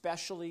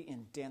 especially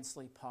in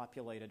densely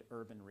populated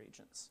urban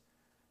regions.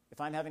 If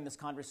I'm having this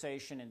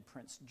conversation in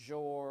Prince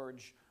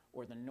George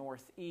or the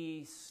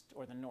Northeast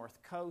or the North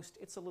Coast,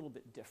 it's a little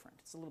bit different.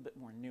 It's a little bit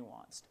more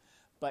nuanced.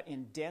 But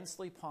in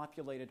densely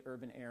populated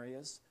urban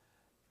areas,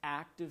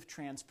 active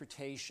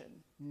transportation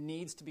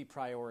needs to be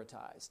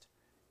prioritized.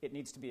 It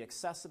needs to be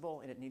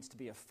accessible and it needs to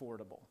be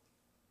affordable.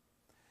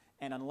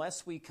 And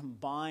unless we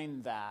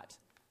combine that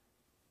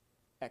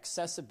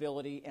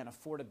accessibility and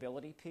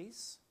affordability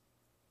piece,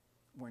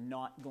 we're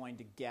not going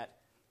to get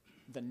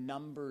the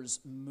numbers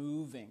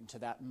moving to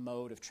that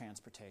mode of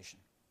transportation.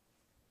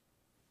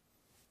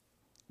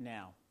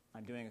 Now,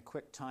 I'm doing a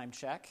quick time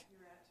check.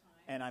 You're at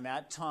time. And I'm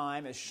at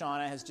time, as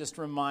Shauna has just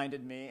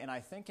reminded me. And I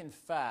think, in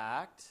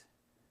fact,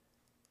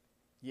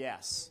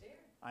 yes,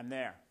 I'm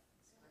there.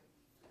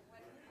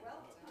 Well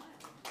done.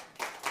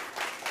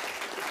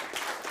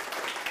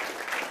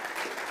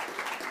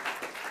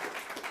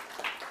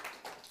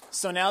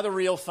 So now the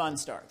real fun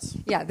starts.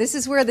 Yeah, this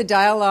is where the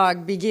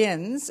dialogue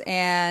begins,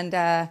 and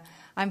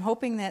I'm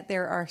hoping that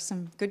there are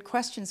some good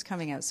questions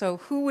coming out. So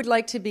who would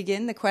like to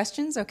begin the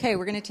questions? Okay,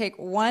 we're going to take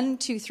 1,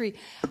 2, 3.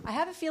 I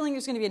have a feeling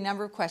there's going to be a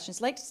number of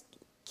questions.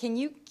 Can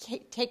you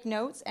take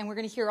notes, and we're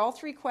going to hear all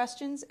 3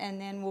 questions,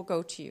 and then we'll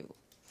go to you.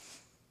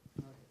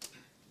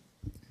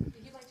 Would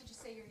you like to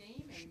just say your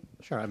name?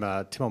 Sure,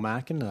 I'm Tim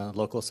O'Macken, a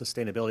local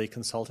sustainability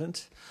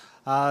consultant.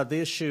 The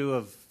issue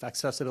of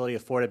accessibility,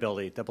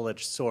 affordability,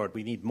 double-edged sword.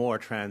 We need more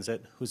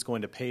transit. Who's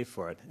going to pay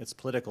for it? It's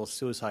political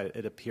suicide,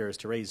 it appears,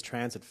 to raise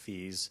transit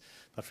fees.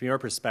 But from your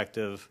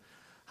perspective,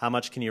 how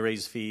much can you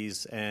raise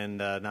fees and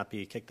not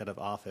be kicked out of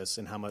office,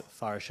 and how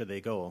far should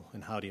they go?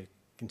 And how do you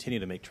continue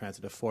to make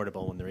transit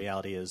affordable when the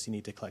reality is you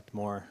need to collect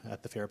more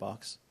at the fare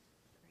box?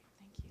 Great,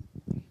 thank you.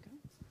 There you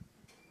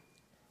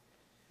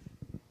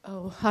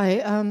go. Oh,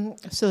 hi.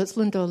 So it's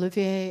Linda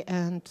Olivier,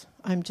 and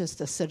I'm just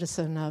a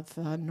citizen of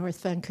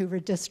North Vancouver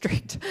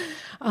District.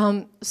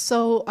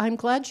 So I'm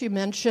glad you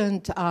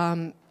mentioned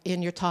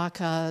in your talk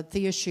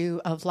the issue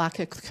of lack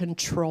of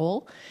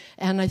control,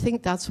 and I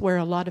think that's where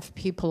a lot of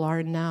people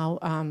are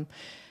now.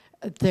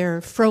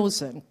 They're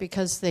frozen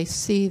because they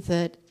see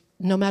that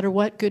no matter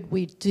what good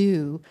we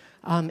do,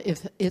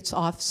 if it's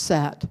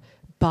offset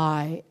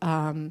by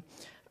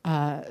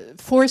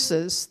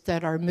forces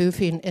that are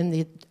moving in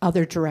the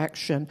other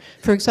direction.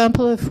 For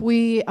example, if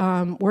we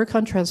work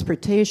on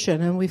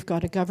transportation and we've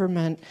got a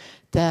government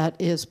that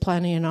is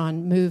planning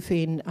on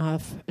moving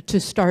to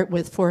start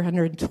with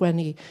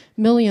 420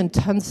 million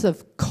tons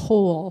of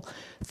coal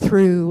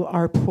through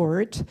our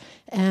port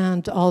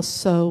and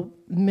also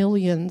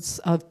millions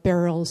of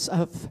barrels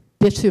of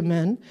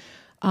bitumen,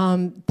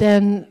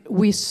 then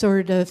we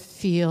sort of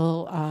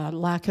feel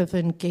lack of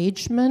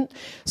engagement.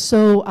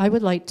 So I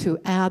would like to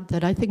add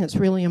that I think it's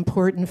really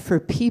important for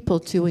people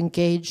to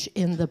engage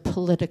in the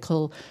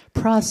political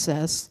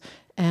process,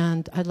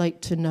 and I'd like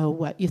to know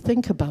what you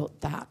think about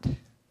that.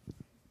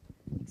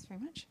 Thanks very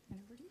much. And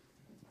over to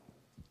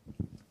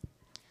you.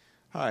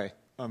 Hi,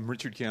 I'm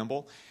Richard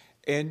Campbell.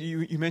 And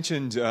you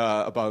mentioned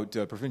about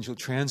provincial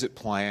transit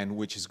plan,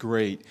 which is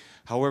great.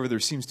 However, there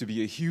seems to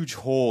be a huge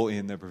hole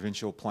in the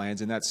provincial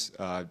plans, and that's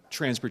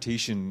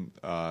transportation,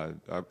 a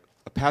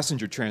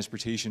passenger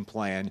transportation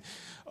plan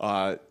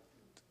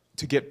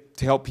to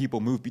help people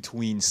move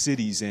between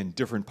cities and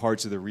different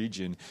parts of the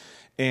region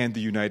and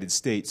the United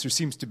States. There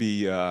seems to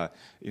be,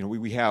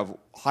 we have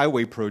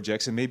highway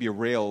projects, and maybe a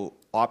rail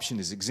option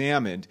is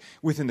examined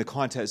within the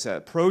context of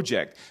that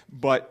project,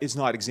 but it's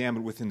not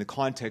examined within the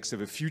context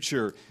of a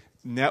future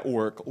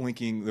network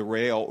linking the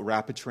rail,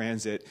 rapid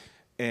transit,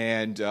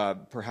 and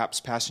perhaps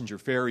passenger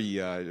ferry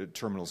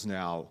terminals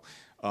now.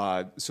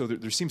 So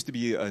there seems to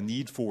be a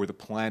need for the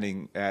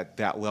planning at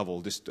that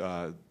level. Just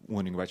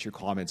wondering about your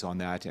comments on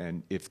that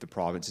and if the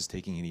province is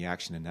taking any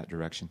action in that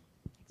direction.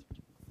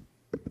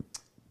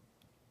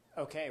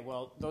 Okay,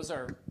 well, those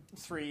are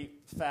 3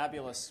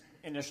 fabulous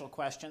initial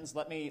questions.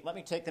 Let me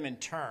take them in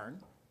turn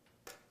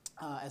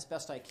as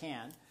best I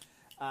can,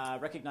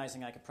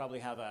 recognizing I could probably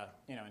have a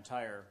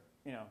entire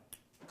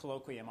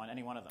colloquium on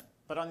any one of them.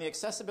 But on the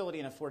accessibility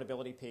and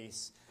affordability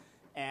piece,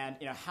 and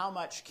how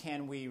much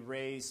can we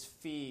raise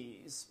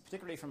fees,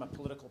 particularly from a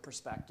political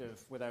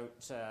perspective, without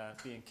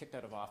being kicked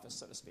out of office,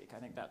 so to speak. I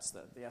think that's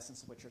the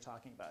essence of what you're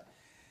talking about.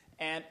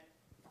 And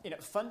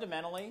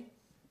fundamentally,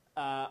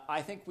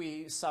 I think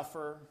we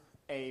suffer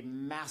a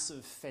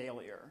massive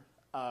failure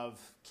of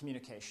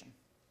communication.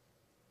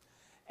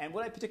 And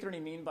what I particularly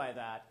mean by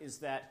that is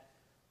that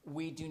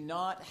we do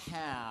not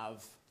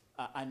have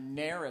a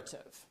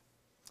narrative.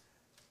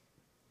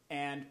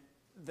 And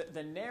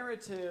the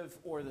narrative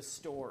or the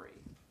story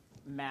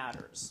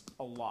matters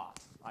a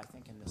lot, I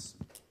think, in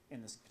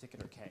this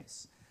particular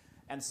case.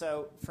 And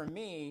so, for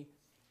me,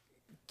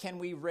 can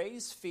we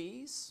raise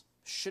fees?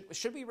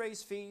 Should we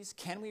raise fees?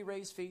 Can we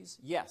raise fees?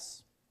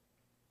 Yes,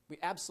 we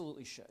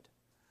absolutely should.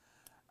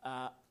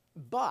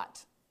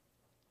 But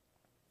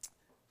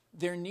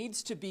there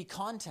needs to be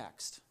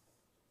context.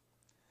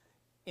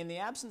 In the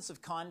absence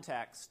of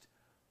context,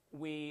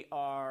 we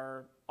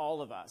are,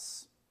 all of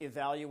us,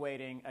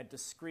 evaluating a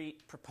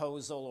discrete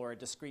proposal or a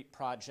discrete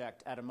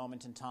project at a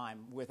moment in time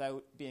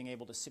without being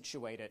able to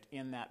situate it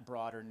in that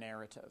broader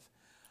narrative.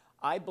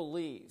 I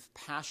believe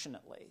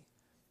passionately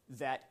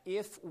that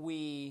if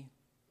we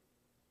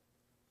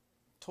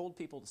told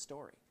people the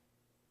story,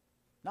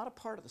 not a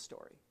part of the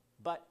story,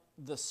 but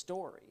the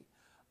story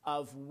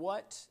of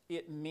what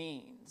it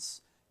means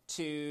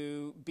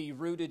to be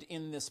rooted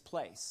in this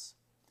place,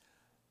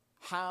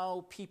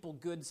 how people,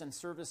 goods, and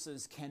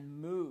services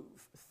can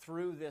move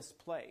through this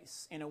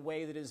place in a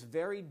way that is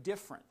very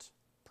different,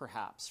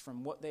 perhaps,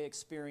 from what they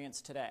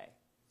experience today,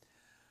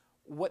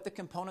 what the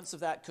components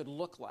of that could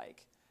look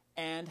like,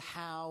 and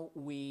how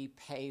we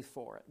pay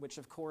for it, which,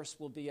 of course,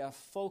 will be a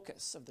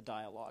focus of the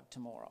dialogue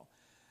tomorrow.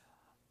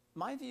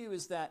 My view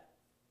is that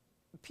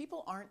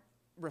people aren't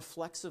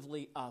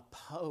reflexively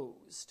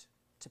opposed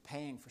to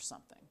paying for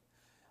something.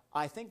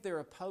 I think they're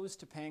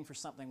opposed to paying for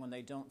something when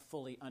they don't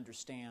fully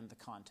understand the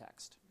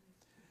context.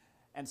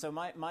 And so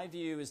my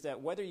view is that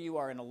whether you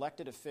are an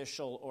elected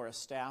official or a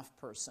staff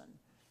person,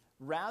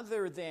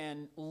 rather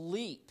than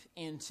leap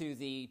into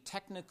the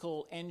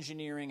technical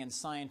engineering and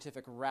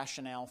scientific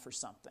rationale for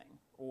something,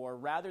 or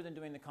rather than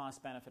doing the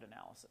cost-benefit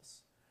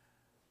analysis,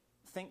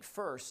 think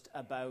first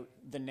about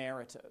the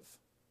narrative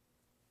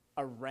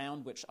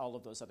around which all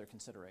of those other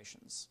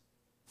considerations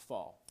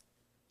fall.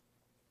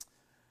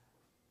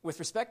 With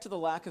respect to the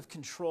lack of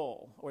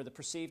control, or the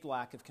perceived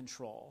lack of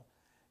control,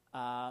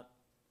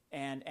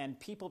 and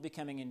people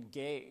becoming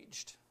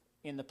engaged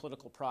in the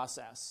political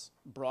process,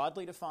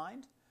 broadly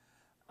defined,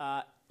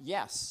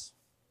 yes,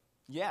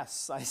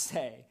 I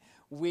say,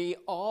 we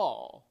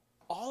all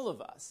of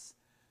us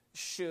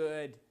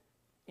should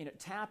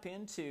tap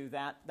into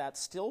that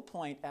still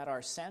point at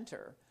our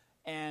center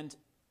and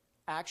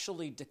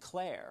actually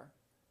declare,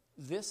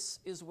 this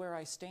is where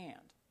I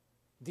stand.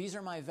 These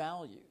are my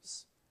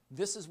values.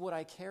 This is what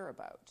I care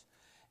about.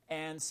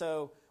 And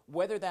so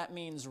whether that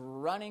means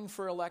running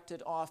for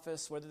elected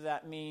office, whether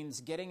that means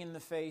getting in the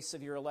face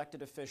of your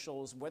elected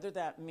officials, whether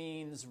that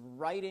means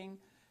writing,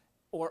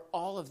 or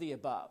all of the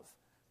above,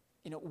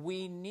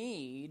 we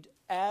need,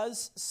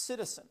 as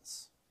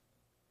citizens,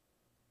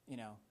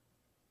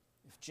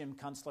 if Jim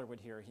Kunstler would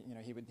hear,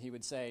 he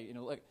would say,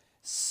 look,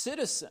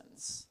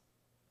 citizens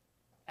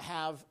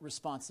have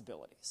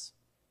responsibilities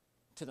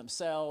to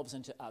themselves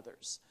and to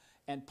others.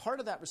 And part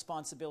of that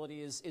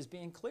responsibility is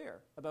being clear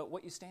about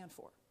what you stand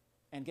for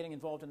and getting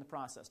involved in the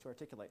process to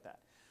articulate that.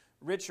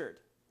 Richard,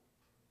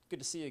 good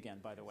to see you again,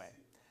 by the way.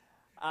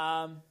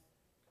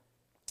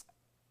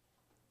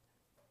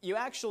 You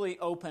actually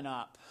open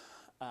up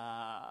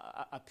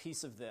a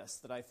piece of this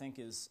that I think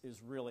is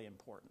really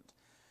important.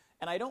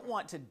 And I don't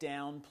want to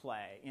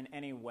downplay in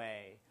any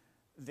way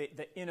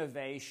the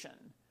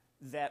innovation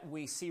that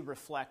we see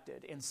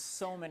reflected in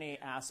so many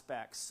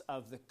aspects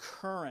of the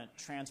current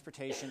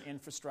transportation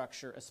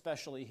infrastructure,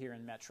 especially here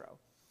in Metro.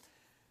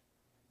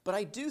 But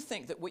I do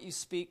think that what you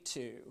speak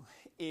to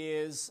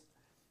is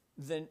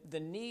the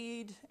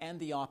need and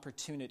the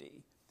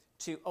opportunity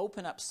to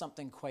open up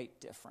something quite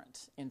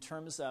different in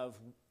terms of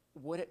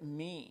what it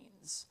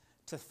means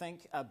to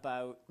think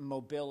about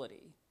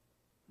mobility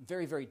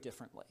very, very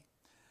differently.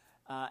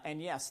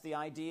 And yes, the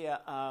idea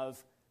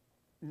of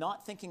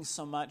not thinking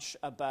so much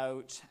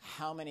about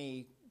how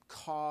many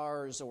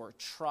cars or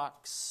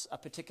trucks a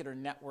particular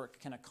network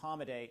can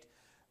accommodate,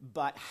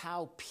 but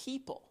how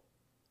people,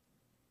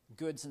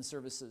 goods and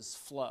services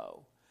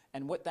flow,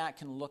 and what that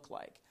can look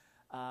like.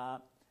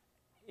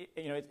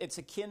 It's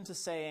akin to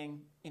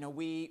saying,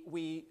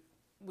 we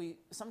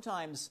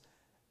sometimes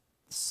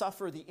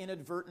suffer the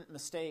inadvertent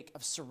mistake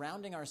of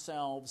surrounding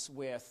ourselves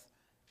with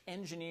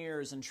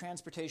engineers and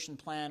transportation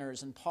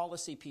planners and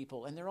policy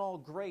people, and they're all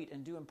great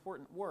and do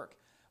important work.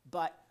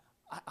 But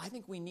I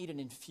think we need an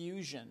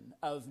infusion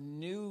of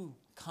new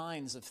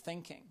kinds of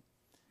thinking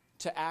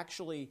to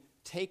actually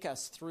take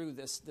us through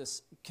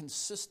this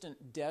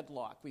consistent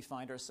deadlock we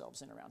find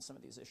ourselves in around some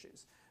of these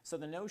issues. So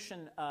the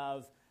notion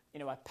of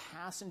a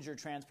passenger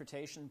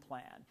transportation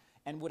plan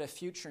and what a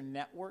future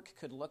network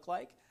could look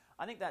like,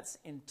 I think that's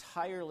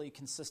entirely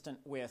consistent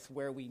with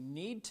where we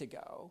need to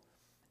go.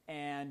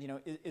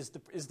 And is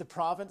the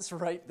province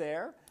right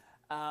there?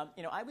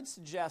 I would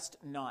suggest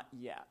not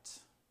yet.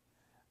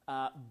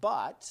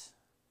 But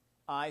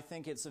I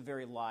think it's a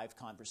very live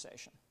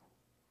conversation.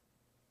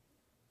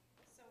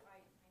 So I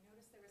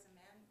noticed there was a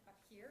man up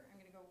here. I'm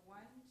going to go 1,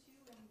 2,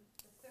 and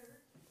the third.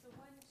 So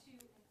 1, 2,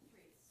 and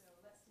 3. So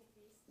let's take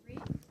these 3.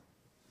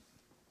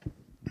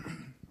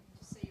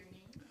 Just say your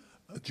name.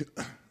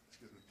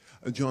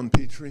 John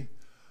Petrie.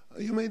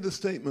 You made the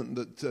statement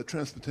that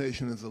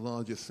transportation is the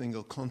largest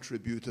single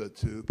contributor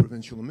to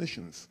provincial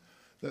emissions.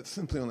 That's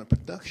simply on a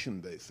production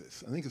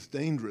basis. I think it's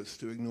dangerous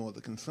to ignore the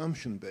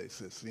consumption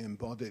basis, the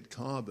embodied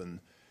carbon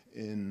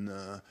in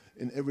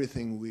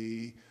everything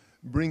we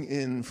bring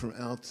in from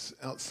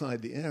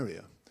outside the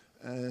area.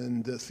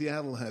 And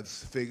Seattle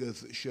has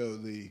figures that show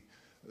the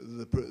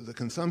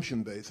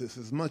consumption basis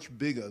is much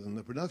bigger than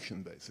the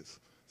production basis.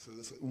 So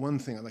that's one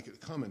thing I'd like you to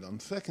comment on.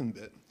 Second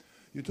bit,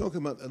 you talk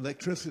about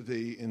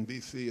electricity in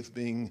BC as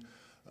being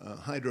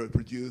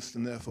hydro-produced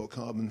and therefore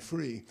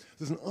carbon-free.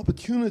 There's an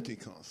opportunity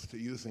cost to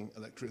using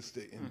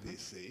electricity in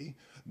BC.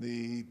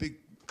 The big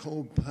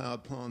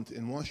coal-powered plant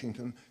in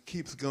Washington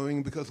keeps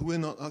going because we're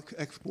not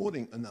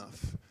exporting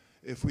enough.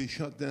 If we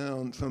shut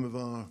down some of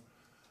our,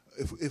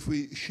 if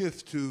we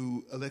shift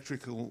to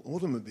electrical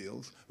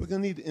automobiles, we're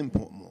going to need to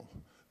import more.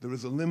 There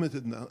is a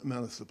limited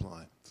amount of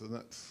supply. So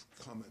that's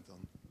comment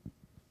on.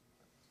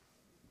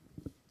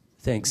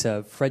 Thanks.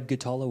 Fred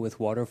Gutala with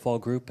Waterfall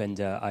Group, and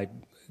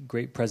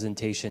great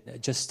presentation.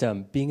 Just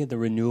being in the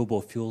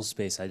renewable fuel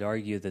space, I'd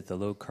argue that the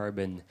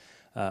low-carbon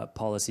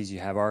policies you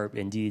have are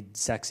indeed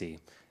sexy.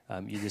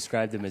 You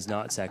described them as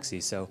not sexy.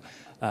 So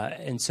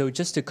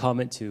just to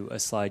comment to a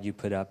slide you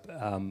put up,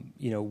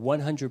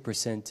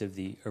 100% of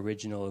the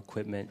original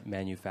equipment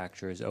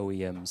manufacturers,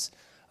 OEMs,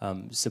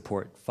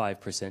 support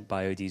 5%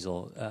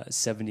 biodiesel.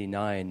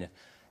 79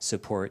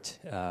 support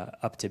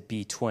up to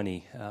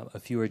B20. A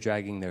few are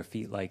dragging their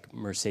feet like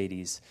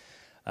Mercedes,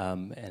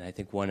 and I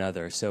think one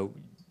other. So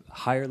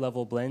higher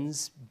level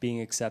blends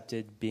being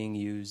accepted, being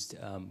used.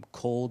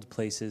 Cold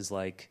places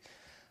like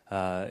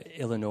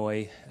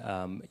Illinois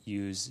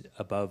use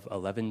above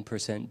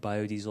 11%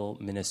 biodiesel.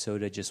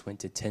 Minnesota just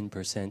went to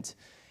 10%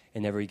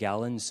 in every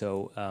gallon.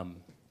 So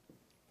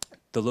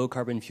the low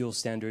carbon fuel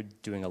standard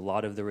doing a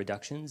lot of the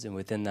reductions, and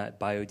within that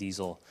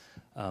biodiesel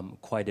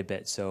quite a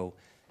bit. So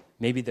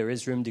maybe there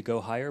is room to go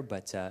higher,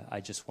 but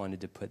I just wanted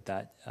to put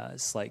that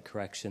slight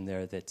correction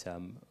there that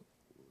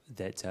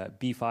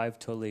B5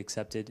 totally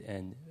accepted,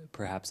 and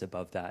perhaps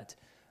above that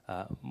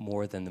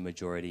more than the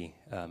majority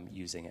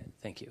using it.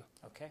 Thank you.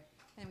 Okay.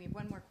 And we have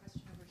one more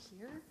question over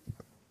here.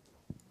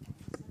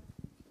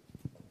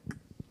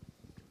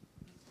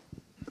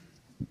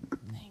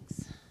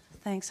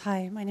 Thanks.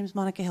 Hi, my name is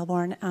Monica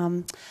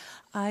Hilborn.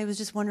 I was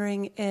just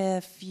wondering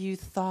if you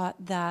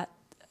thought that,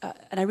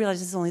 and I realize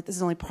this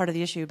is only part of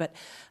the issue, but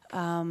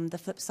the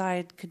flip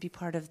side could be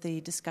part of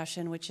the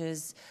discussion, which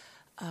is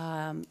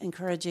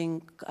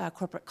encouraging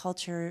corporate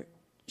culture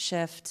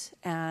shift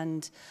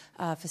and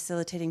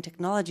facilitating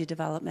technology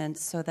development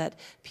so that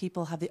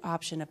people have the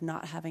option of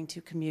not having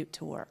to commute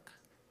to work.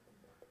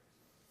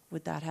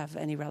 Would that have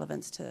any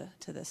relevance to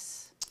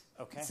this?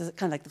 Okay. So it's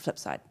kind of like the flip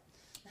side.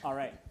 All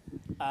right.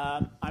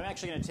 I'm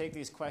actually going to take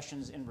these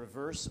questions in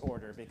reverse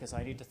order because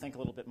I need to think a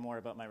little bit more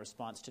about my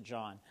response to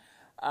John.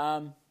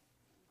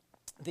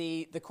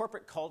 The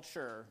corporate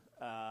culture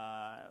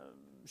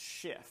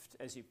shift,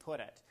 as you put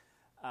it,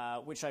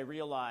 which I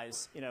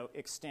realize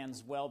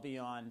extends well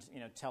beyond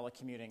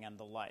telecommuting and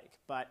the like,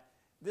 but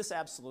this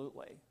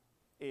absolutely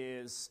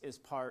is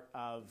part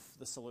of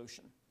the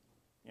solution.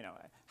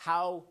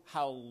 How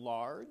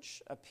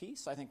large a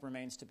piece, I think,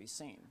 remains to be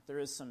seen. There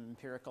is some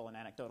empirical and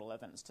anecdotal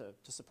evidence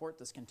to support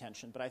this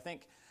contention, but I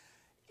think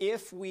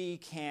if we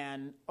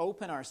can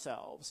open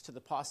ourselves to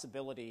the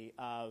possibility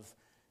of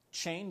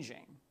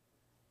changing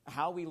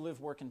how we live,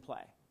 work, and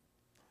play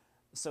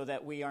so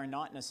that we are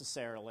not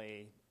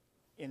necessarily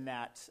in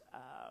that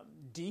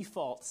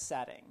default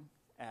setting,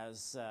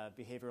 as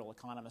behavioral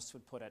economists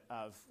would put it,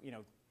 of,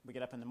 we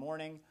get up in the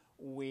morning,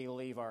 we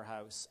leave our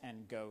house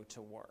and go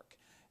to work.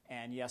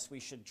 And yes, we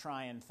should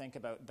try and think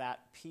about that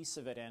piece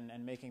of it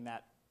and making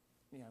that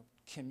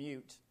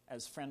commute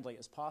as friendly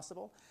as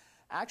possible.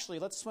 Actually,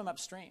 let's swim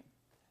upstream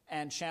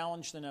and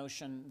challenge the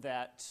notion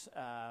that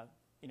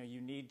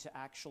you need to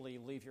actually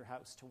leave your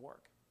house to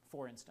work,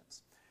 for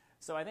instance.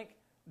 So I think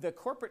the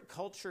corporate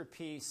culture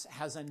piece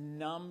has a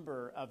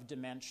number of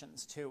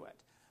dimensions to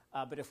it.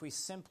 But if we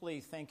simply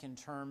think in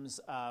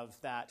terms of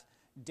that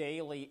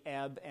daily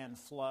ebb and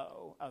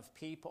flow of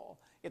people,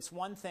 it's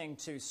one thing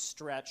to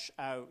stretch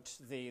out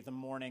the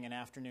morning and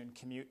afternoon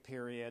commute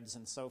periods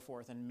and so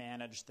forth and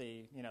manage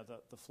the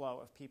flow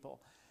of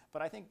people.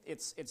 But I think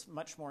it's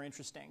much more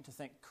interesting to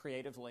think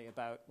creatively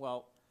about,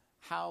 well,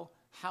 how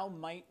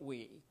might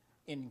we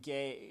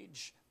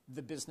engage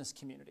the business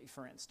community,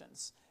 for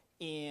instance,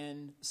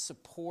 in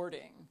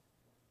supporting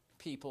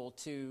people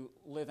to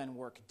live and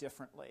work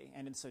differently,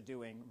 and in so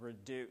doing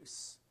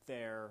reduce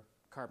their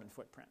carbon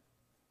footprint.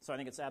 So I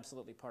think it's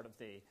absolutely part of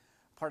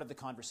the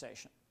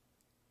conversation.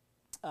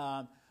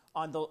 On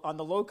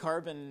the low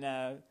carbon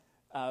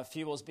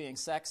fuels being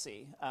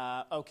sexy,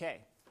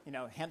 okay,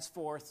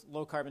 henceforth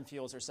low carbon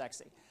fuels are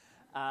sexy,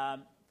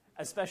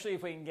 especially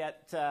if we can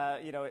get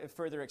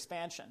further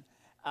expansion.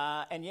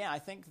 And yeah, I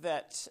think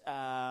that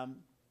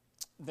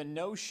the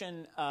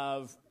notion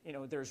of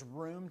there's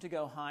room to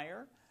go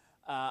higher.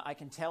 I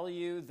can tell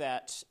you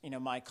that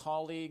my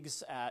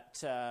colleagues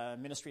at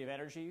Ministry of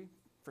Energy,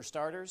 for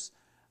starters,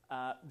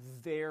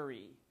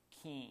 very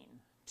keen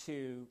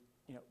to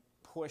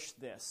push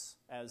this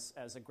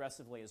as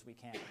aggressively as we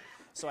can.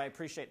 So I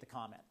appreciate the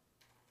comment.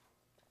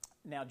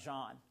 Now,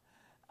 John,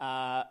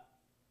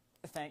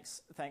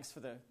 thanks for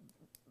the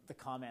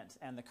comment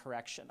and the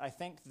correction. I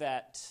think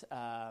that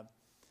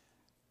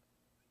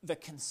the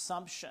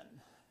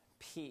consumption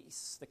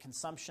piece, the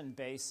consumption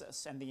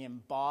basis, and the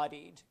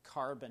embodied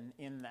carbon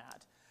in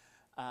that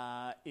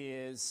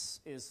is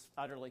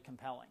utterly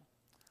compelling.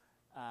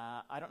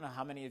 I don't know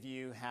how many of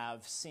you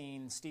have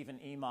seen Stephen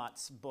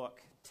Emott's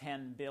book,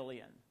 10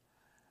 Billion,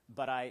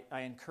 but I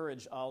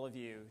encourage all of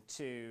you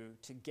to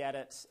get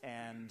it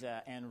and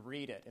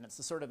read it. And it's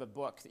the sort of a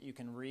book that you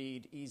can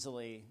read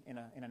easily in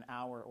an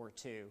hour or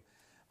two.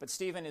 But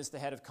Stephen is the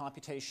head of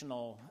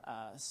computational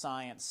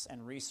science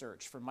and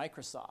research for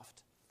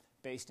Microsoft,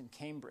 based in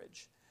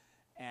Cambridge.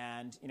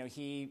 And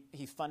he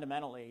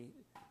fundamentally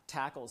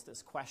tackles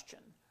this question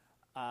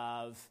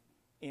of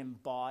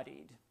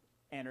embodied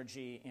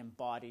energy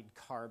embodied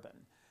carbon.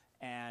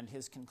 And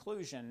his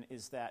conclusion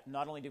is that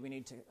not only do we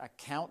need to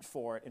account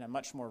for it in a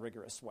much more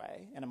rigorous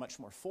way, in a much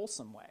more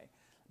fulsome way,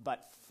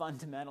 but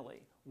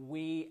fundamentally,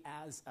 we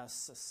as a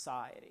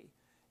society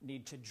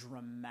need to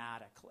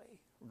dramatically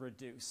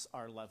reduce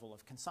our level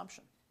of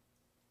consumption.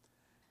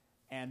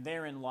 And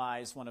therein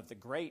lies one of the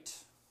great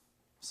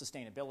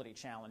sustainability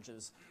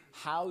challenges.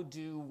 How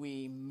do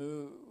we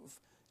move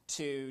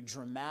to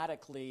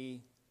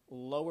dramatically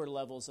lower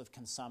levels of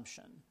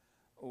consumption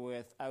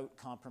without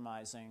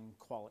compromising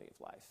quality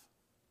of life?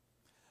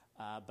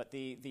 But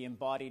the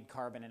embodied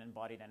carbon and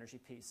embodied energy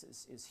piece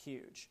is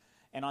huge.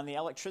 And on the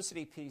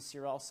electricity piece,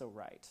 you're also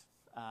right.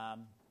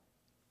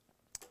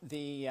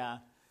 The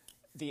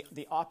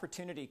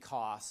opportunity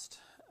cost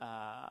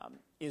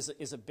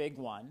is a big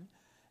one.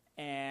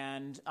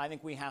 And I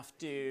think we have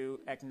to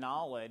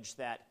acknowledge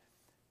that,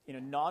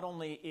 not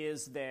only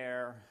is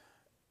there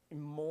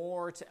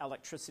more to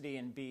electricity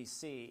in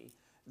BC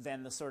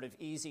than the sort of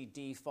easy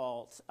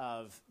default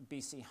of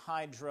BC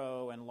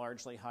hydro and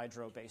largely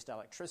hydro-based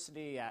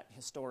electricity at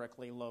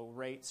historically low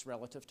rates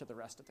relative to the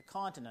rest of the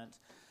continent,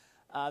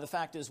 the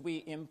fact is we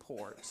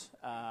import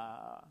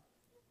a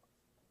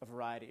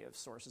variety of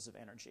sources of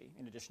energy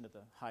in addition to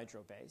the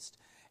hydro-based.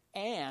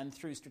 And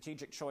through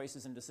strategic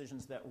choices and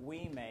decisions that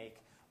we may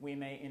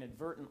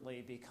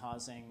inadvertently be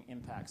causing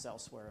impacts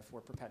elsewhere if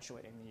we're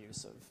perpetuating the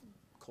use of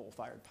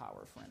coal-fired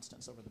power, for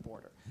instance, over the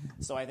border.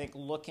 So I think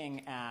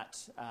looking at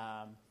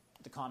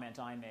the comment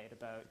I made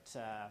about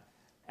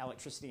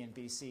electricity in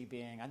BC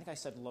being, I think I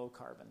said low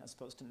carbon as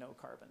opposed to no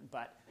carbon,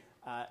 but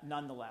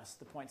nonetheless,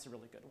 the point's a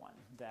really good one,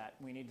 that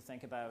we need to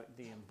think about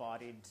the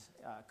embodied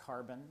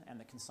carbon and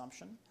the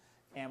consumption,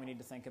 and we need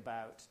to think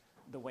about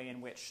the way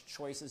in which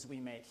choices we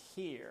make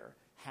here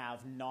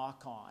have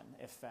knock-on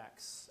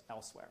effects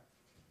elsewhere.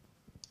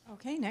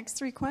 Okay, next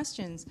 3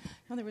 questions.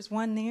 Oh, there was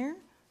one there.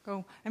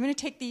 I'm going to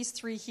take these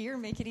 3 here,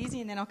 make it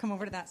easy, and then I'll come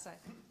over to that side.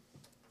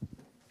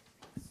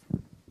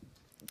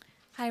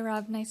 Hi,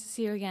 Rob. Nice to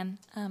see you again.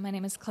 My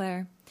name is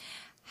Claire.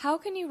 How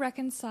can you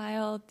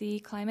reconcile the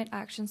Climate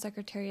Action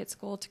Secretariat's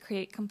goal to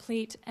create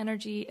complete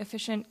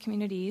energy-efficient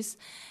communities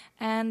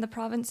and the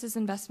province's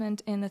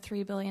investment in the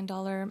 $3 billion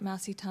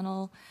Massey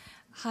Tunnel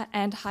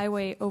and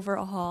highway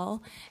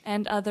overhaul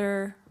and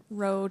other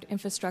road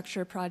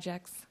infrastructure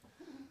projects?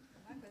 Good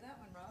luck with that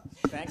one, Rob.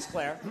 Thanks,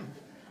 Claire.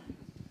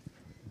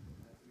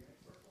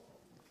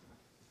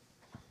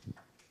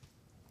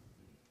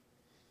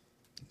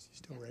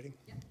 Still writing?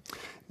 Yeah.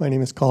 My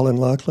name is Colin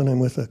Laughlin. I'm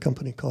with a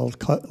company called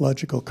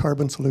Logical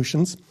Carbon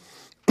Solutions.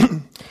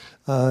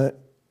 I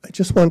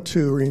just want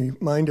to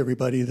remind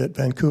everybody that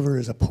Vancouver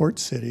is a port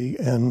city,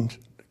 and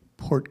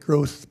port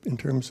growth in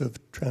terms of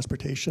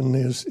transportation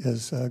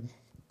is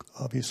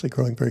obviously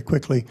growing very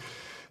quickly.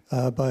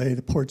 By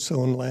the port's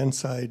own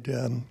landside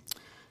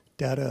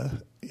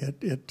data,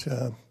 it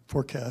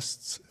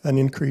forecasts an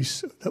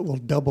increase that will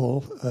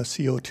double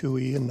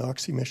CO2e and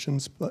NOx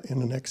emissions in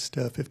the next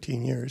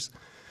 15 years.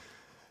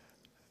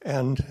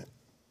 And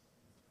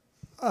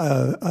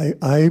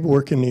I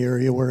work in the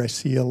area where I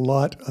see a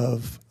lot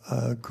of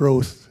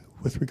growth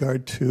with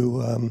regard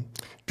to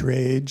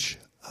drayage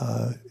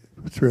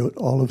throughout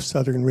all of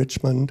southern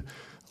Richmond,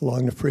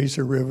 along the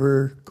Fraser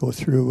River, go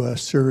through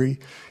Surrey.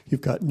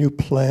 You've got new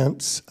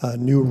plants,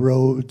 new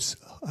roads.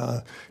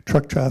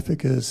 Truck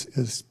traffic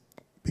is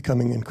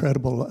becoming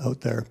incredible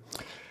out there.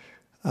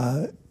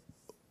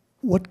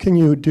 What can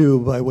you do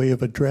by way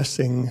of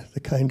addressing the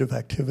kind of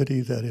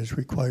activity that is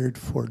required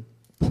for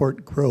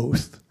port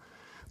growth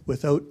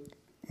without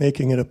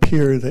making it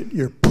appear that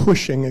you're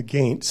pushing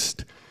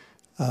against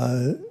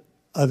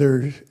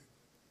other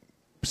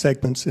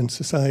segments in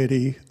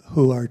society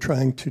who are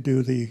trying to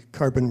do the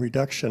carbon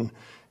reduction?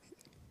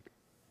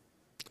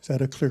 Is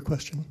that a clear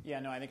question? Yeah,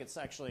 no, I think it's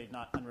actually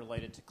not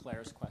unrelated to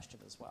Claire's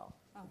question as well.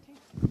 Okay.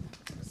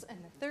 And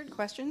the 3rd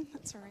question,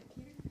 that's all right,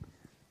 Peter.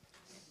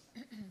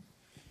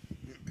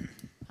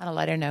 On a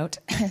lighter note,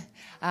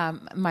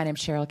 my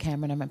name's Cheryl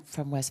Cameron. I'm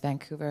from West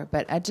Vancouver.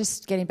 But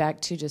just getting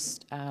back to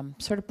just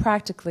sort of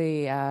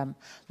practically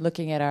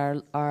looking at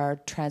our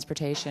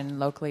transportation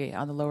locally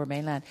on the Lower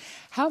Mainland,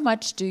 how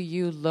much do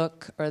you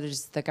look, or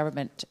does the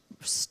government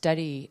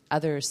study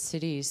other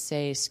cities,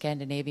 say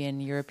Scandinavian,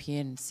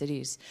 European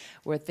cities,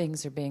 where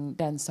things are being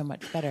done so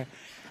much better?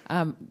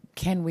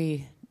 Can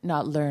we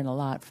not learn a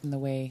lot from the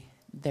way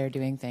they're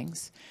doing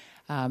things?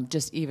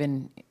 Just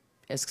even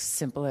as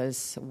simple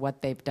as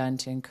what they've done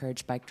to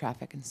encourage bike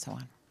traffic and so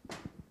on.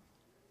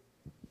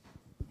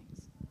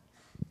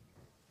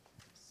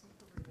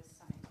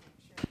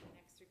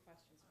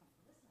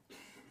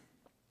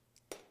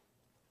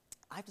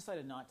 I've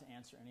decided not to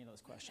answer any of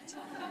those questions.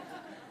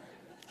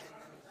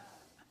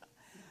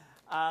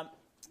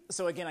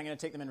 So again, I'm going to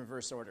take them in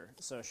reverse order.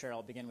 So Cheryl,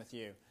 I'll begin with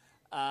you.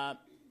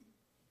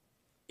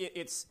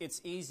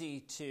 It's easy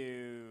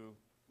to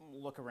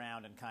look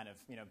around and kind of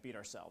beat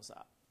ourselves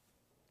up,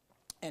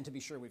 and to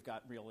be sure we've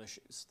got real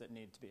issues that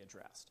need to be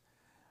addressed.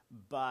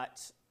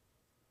 But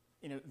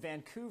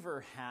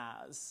Vancouver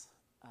has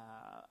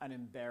an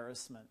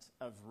embarrassment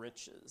of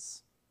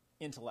riches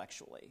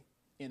intellectually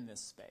in this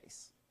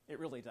space. It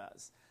really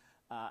does.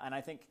 And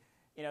I think,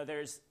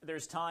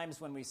 there's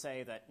times when we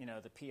say that,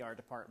 the PR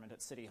department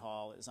at City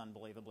Hall is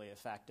unbelievably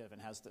effective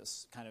and has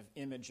this kind of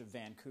image of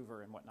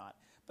Vancouver and whatnot.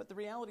 But the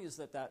reality is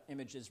that that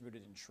image is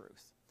rooted in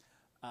truth.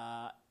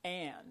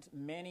 And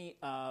many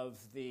of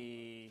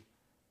the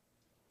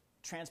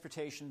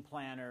transportation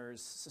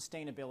planners,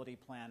 sustainability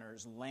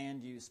planners,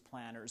 land use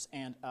planners,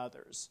 and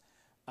others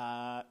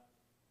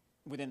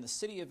within the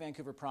city of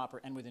Vancouver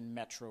proper and within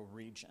Metro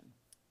region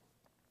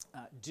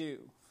do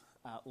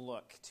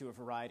look to a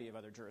variety of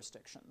other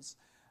jurisdictions,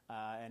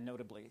 and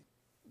notably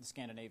the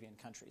Scandinavian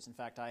countries. In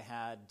fact, I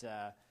had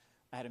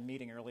a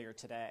meeting earlier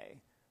today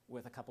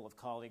with a couple of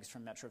colleagues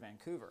from Metro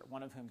Vancouver,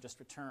 one of whom just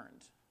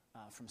returned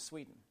from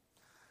Sweden.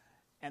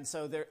 And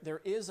so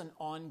there is an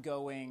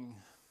ongoing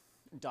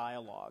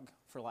dialogue,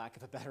 for lack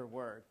of a better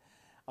word,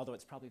 although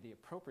it's probably the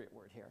appropriate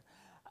word here,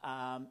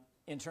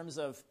 in terms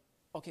of,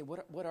 okay,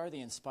 what are the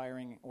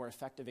inspiring or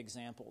effective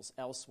examples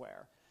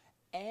elsewhere?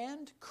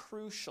 And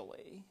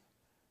crucially,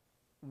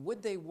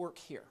 would they work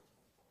here?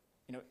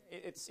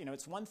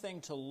 It's one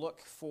thing to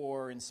look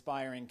for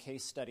inspiring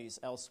case studies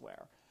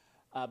elsewhere,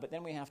 but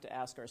then we have to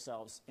ask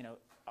ourselves,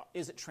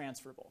 is it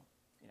transferable?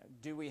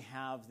 Do we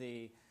have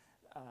the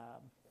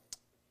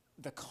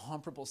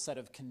comparable set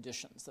of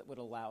conditions that would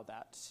allow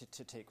that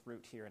to take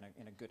root here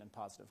in a good and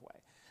positive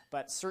way?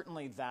 But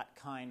certainly that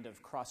kind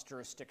of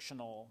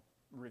cross-jurisdictional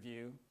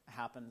review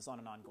happens on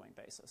an ongoing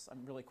basis.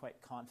 I'm really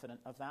quite confident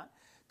of that.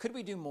 Could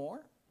we do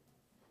more?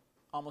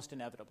 Almost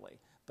inevitably,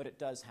 but it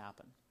does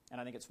happen.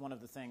 And I think it's one of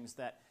the things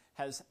that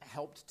has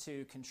helped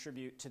to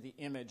contribute to the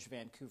image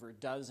Vancouver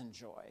does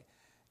enjoy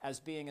as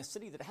being a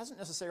city that hasn't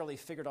necessarily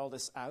figured all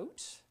this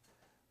out,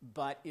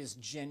 but is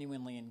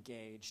genuinely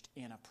engaged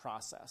in a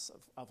process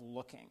of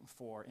looking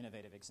for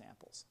innovative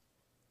examples.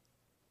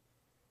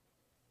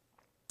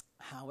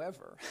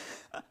 However,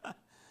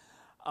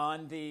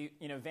 on the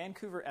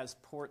Vancouver as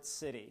port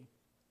city,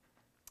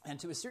 and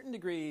to a certain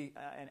degree,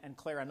 and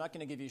Claire, I'm not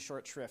going to give you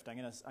short shrift. I'm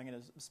going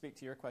to speak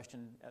to your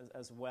question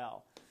as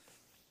well.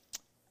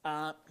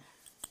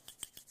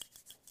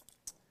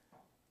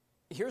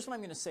 Here's what I'm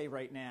going to say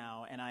right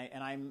now, and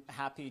I'm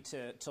happy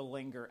to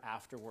linger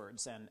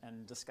afterwards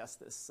and discuss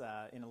this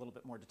in a little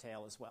bit more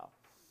detail as well.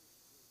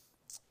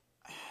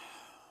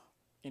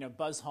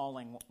 Buzz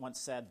Halling once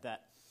said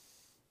that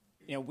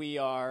we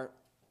are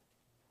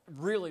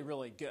really,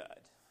 really good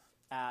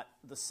at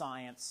the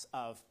science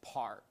of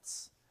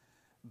parts,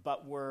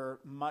 but we're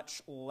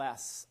much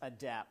less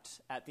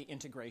adept at the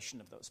integration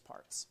of those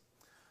parts.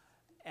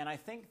 And I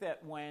think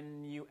that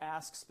when you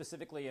ask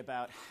specifically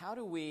about how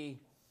do we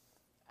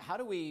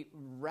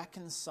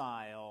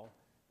reconcile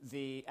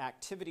the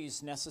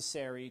activities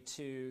necessary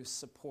to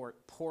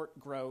support port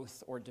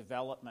growth or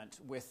development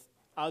with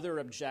other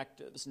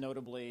objectives,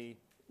 notably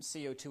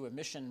CO2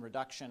 emission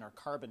reduction or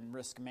carbon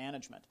risk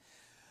management,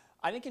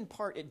 I think in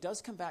part it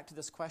does come back to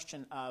this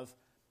question of,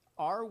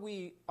 are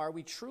we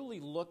truly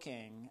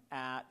looking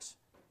at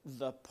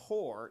the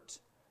port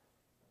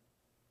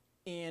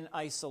in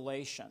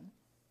isolation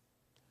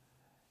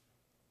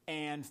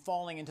and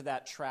falling into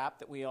that trap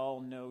that we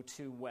all know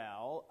too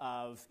well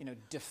of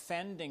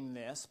defending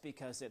this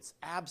because it's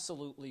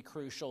absolutely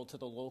crucial to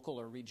the local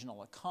or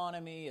regional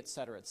economy, et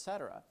cetera,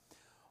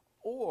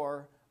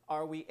 or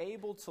are we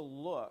able to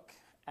look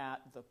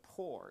at the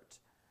port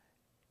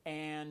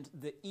and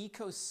the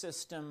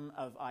ecosystem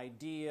of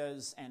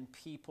ideas and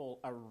people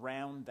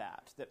around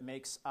that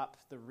makes up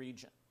the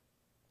region?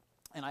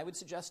 And I would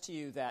suggest to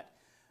you that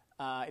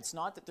it's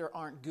not that there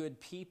aren't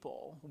good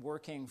people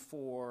working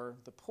for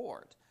the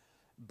port,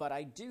 but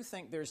I do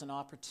think there's an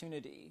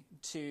opportunity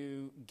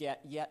to get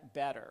yet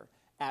better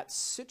at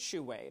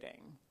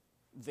situating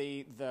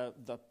the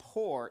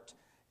port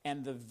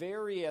and the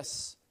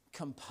various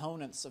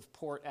components of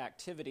port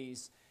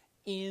activities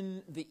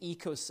in the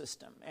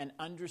ecosystem and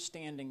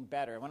understanding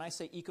better. When I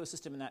say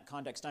ecosystem in that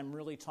context, I'm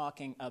really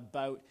talking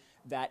about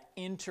that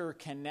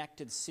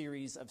interconnected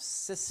series of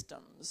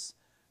systems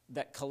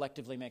that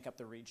collectively make up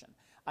the region.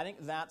 I think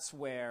that's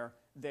where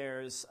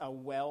there's a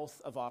wealth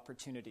of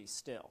opportunity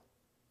still.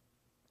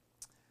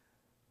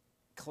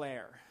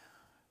 Claire,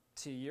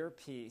 to your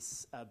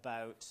piece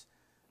about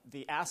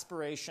the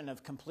aspiration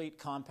of complete,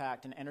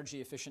 compact, and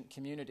energy-efficient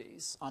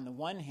communities on the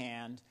one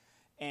hand,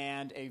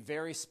 and a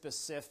very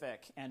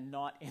specific and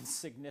not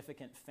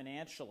insignificant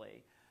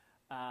financially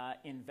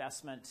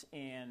investment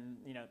in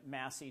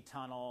Massey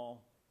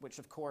Tunnel, which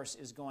of course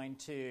is going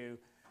to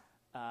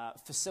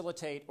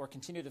facilitate or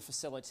continue to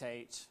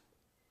facilitate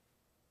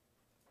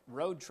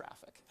road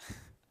traffic.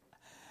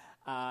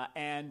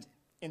 And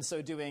in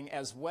so doing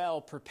as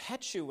well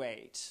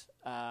perpetuate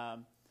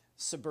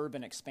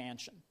suburban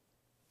expansion.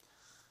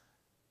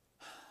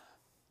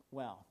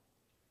 Well,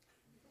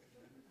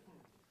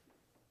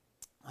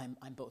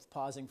 I'm both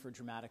pausing for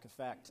dramatic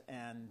effect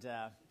and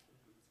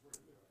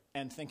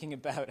thinking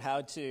about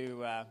how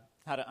to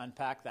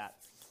unpack that.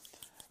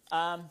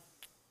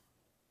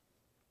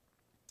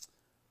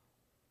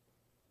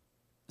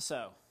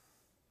 So,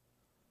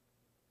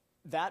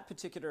 that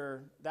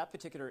particular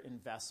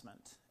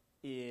investment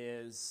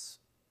is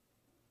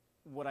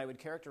what I would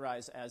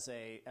characterize as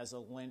a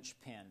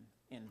linchpin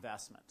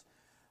investment.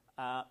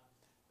 Why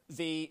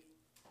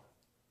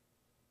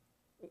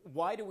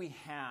do we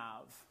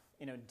have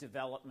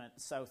development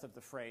south of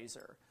the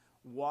Fraser?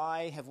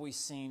 Why have we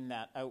seen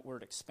that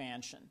outward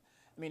expansion?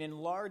 I mean, in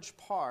large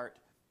part,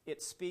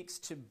 it speaks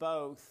to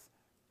both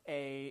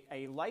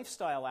a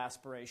lifestyle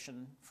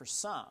aspiration for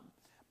some,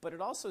 but it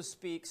also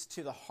speaks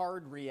to the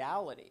hard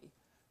reality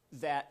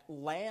that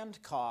land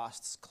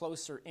costs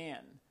closer in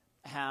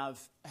have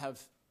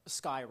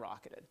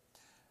skyrocketed.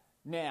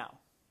 Now,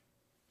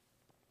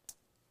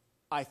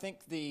 I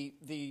think the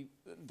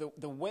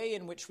way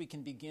in which we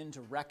can begin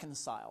to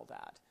reconcile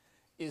that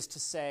is to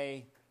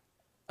say,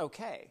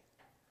 okay,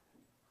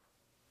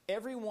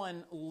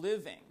 everyone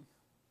living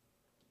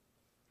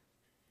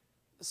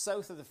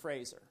south of the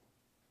Fraser,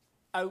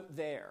 out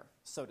there,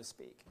 so to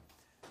speak,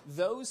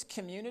 those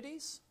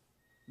communities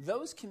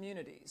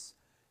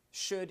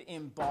should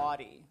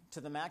embody,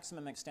 to the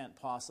maximum extent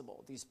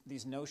possible,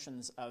 these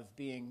notions of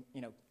being,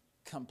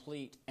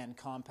 complete and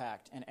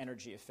compact and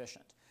energy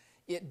efficient.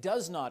 It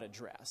does not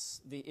address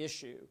the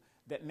issue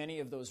that many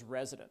of those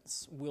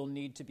residents will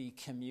need to be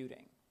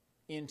commuting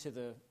into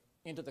the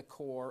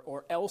core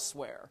or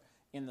elsewhere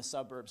in the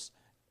suburbs,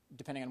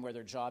 depending on where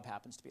their job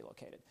happens to be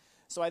located.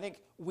 So I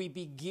think we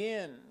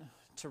begin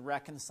to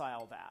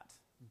reconcile that,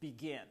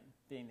 begin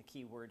being the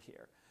key word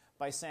here,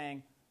 by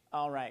saying,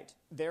 all right,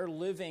 they're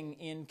living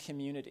in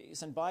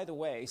communities. And by the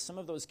way, some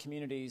of those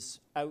communities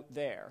out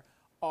there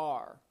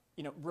are,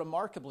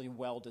 remarkably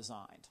well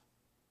designed.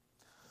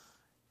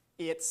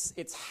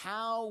 It's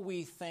how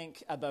we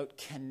think about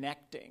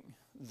connecting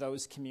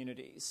those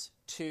communities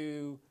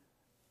to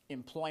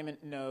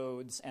employment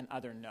nodes and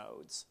other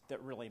nodes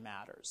that really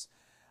matters.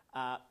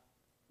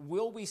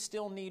 Will we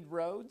still need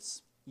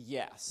roads?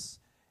 Yes.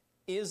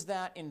 Is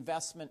that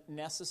investment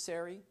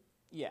necessary?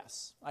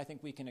 Yes. I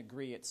think we can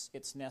agree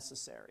it's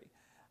necessary.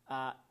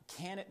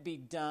 Can it be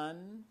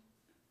done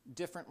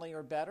differently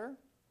or better?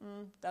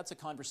 That's a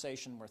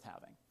conversation worth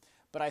having.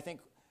 But I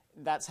think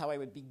that's how I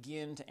would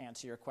begin to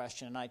answer your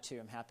question, and I too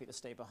am happy to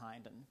stay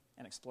behind and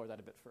explore that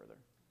a bit further.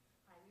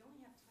 Hi, we only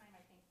have time,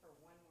 I think, for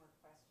one more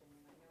question,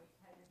 and I know you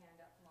had your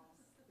hand up from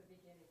almost the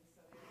beginning,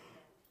 so there you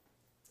go.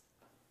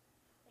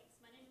 Thanks.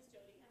 My name is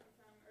Jody. I'm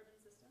from Urban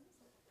Systems,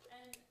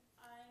 and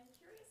I'm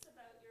curious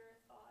about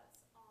your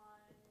thoughts on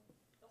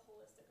the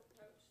holistic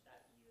approach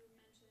that you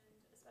mentioned,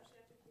 especially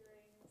after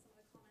hearing some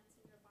of the comments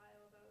in your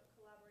bio about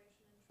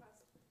collaboration and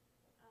trust.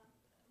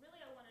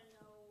 Really, I want to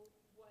know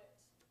what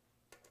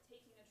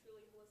taking a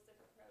truly holistic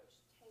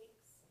approach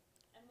takes,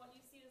 and what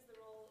you see as the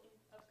role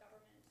of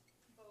government,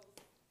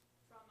 both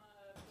from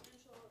a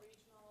provincial,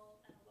 regional,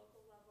 and a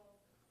local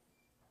level.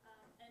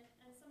 And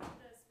some of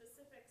the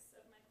specifics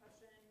of my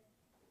question,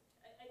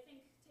 I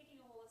think taking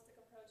a holistic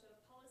approach at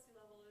a policy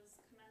level is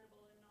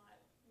commendable and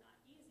not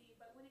easy,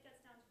 but when it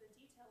gets down to the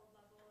detailed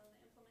level and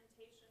the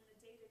implementation,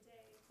 the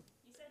day-to-day,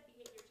 you said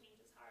behavior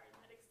change is hard, and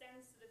that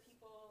extends to the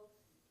people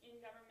in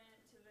government,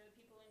 to the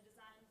people in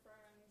design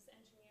firms,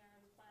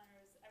 engineers,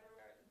 planners,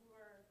 everywhere, who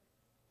are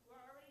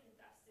already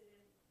invested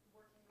in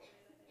working the way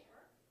that they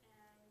work.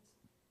 And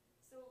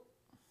so,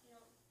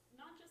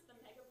 not just the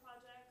mega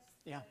projects,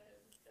 Yeah.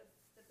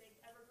 the big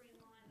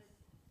evergreen line,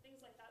 things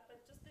like that,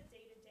 but just the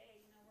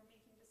day-to-day, we're making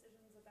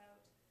decisions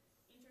about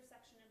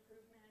intersection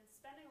improvements,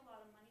 spending a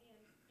lot of money in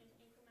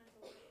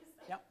incremental ways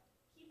that Yep.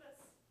 keep us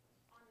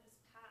on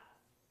this path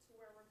to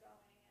where we're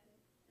going.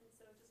 And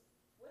so just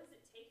what does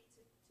it take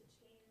to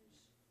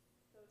change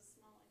those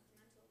small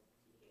incremental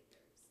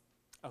behaviors?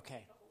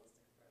 Okay. A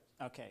holistic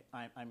approach. Okay,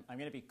 I'm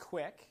going to be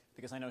quick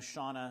because I know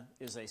Shauna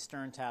is a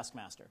stern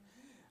taskmaster,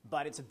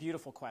 but it's a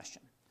beautiful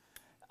question.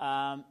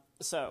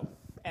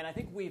 And I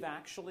think we've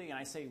actually, and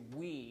I say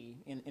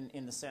we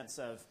in the sense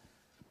of,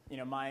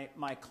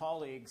 my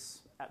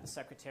colleagues at the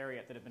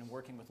Secretariat that have been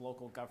working with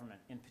local government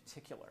in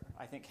particular,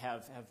 I think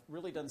have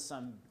really done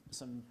some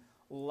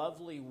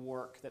lovely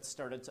work that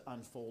started to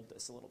unfold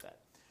this a little bit.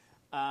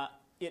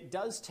 It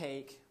does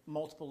take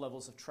multiple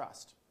levels of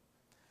trust.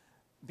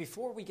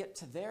 Before we get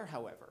to there,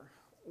 however,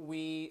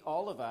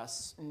 all of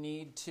us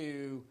need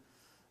to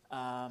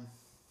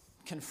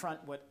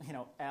confront what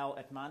Al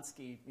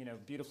Etmansky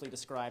beautifully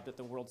described at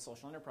the World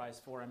Social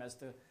Enterprise Forum as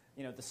the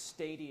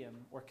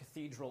stadium or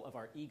cathedral of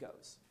our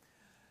egos.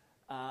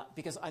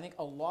 Because I think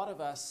a lot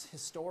of us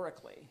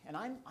historically, and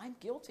I'm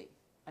guilty.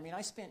 I mean,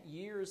 I spent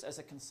years as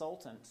a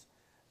consultant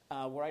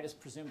where I just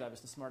presumed I was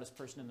the smartest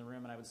person in the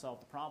room and I would solve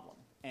the problem.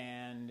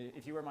 And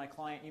if you were my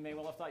client, you may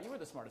well have thought you were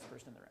the smartest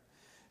person in the room.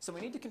 So we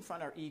need to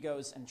confront our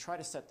egos and try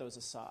to set those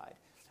aside.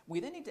 We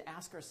then need to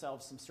ask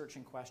ourselves some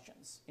searching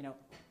questions.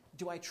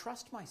 Do I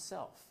trust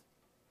myself?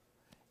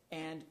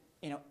 And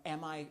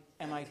am I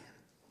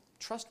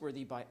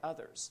trustworthy by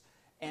others?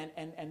 And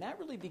that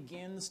really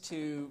begins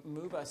to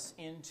move us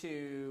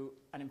into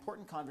an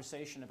important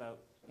conversation about,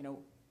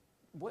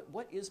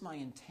 what is my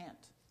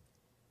intent?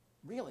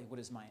 Really, what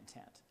is my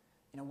intent?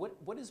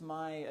 What is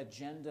my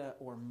agenda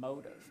or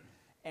motive?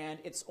 And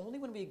it's only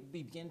when we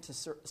begin to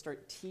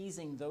start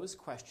teasing those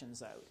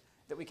questions out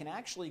that we can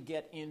actually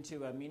get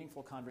into a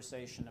meaningful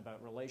conversation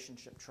about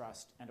relationship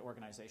trust and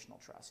organizational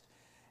trust.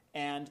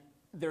 And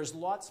there's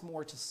lots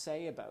more to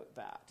say about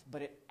that,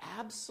 but it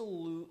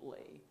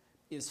absolutely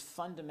is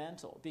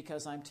fundamental,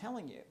 because I'm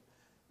telling you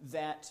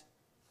that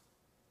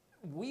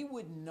we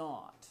would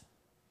not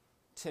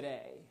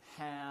today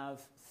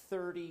have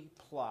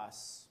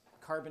 30-plus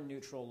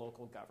carbon-neutral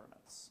local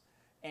governments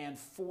and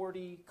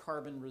 40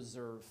 carbon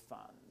reserve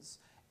funds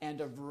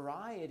and a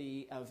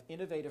variety of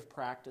innovative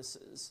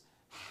practices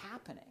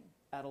happening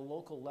at a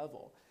local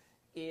level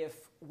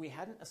if we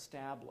hadn't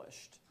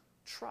established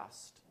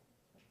trust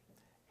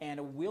and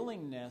a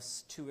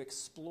willingness to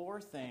explore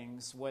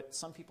things, what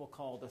some people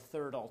call the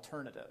third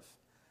alternative,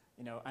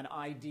 you know, an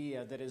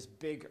idea that is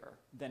bigger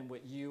than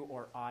what you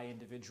or I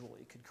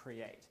individually could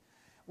create.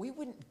 We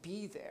wouldn't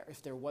be there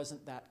if there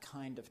wasn't that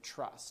kind of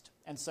trust.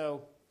 And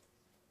so,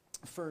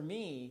 for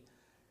me,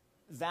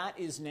 that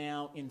is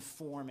now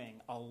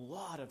informing a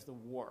lot of the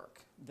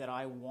work that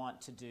I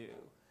want to do,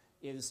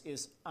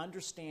 is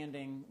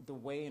understanding the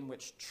way in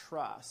which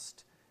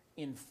trust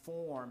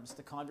informs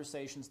the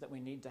conversations that we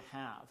need to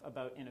have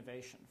about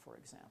innovation, for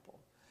example.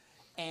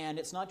 And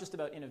it's not just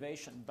about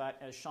innovation, but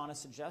as Shauna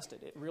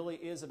suggested, it really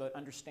is about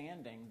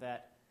understanding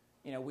that,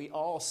 you know, we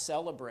all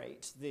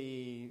celebrate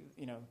the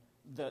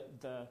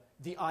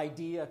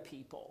idea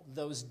people,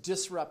 those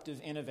disruptive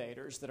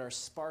innovators that are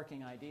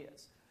sparking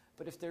ideas.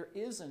 But if there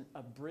isn't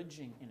a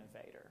bridging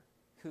innovator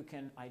who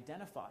can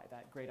identify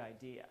that great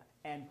idea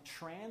and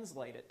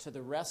translate it to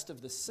the rest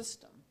of the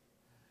system,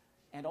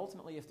 and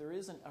ultimately if there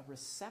isn't a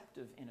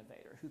receptive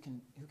innovator who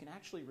can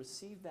actually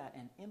receive that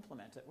and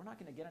implement it, we're not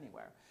going to get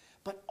anywhere.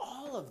 But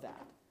all of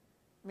that,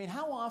 I mean,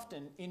 how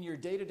often in your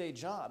day-to-day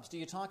jobs do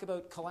you talk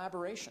about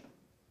collaboration?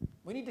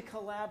 We need to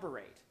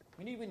collaborate.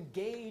 We need to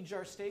engage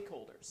our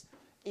stakeholders.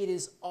 It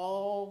is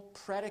all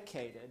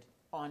predicated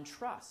on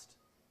trust.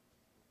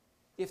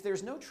 If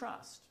there's no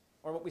trust,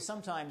 or what we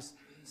sometimes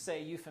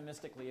say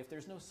euphemistically, if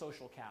there's no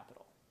social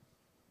capital,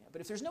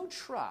 but if there's no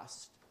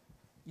trust,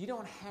 you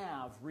don't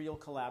have real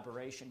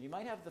collaboration. You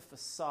might have the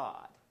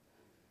facade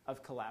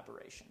of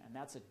collaboration, and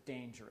that's a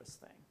dangerous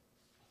thing.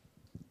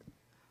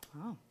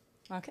 Oh,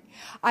 okay.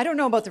 I don't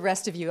know about the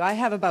rest of you. I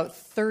have about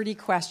 30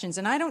 questions,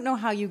 and I don't know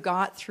how you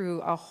got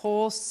through a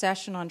whole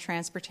session on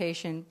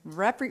transportation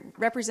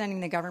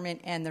representing the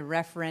government and the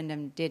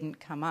referendum didn't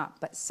come up,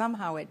 but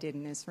somehow it did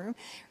in this room,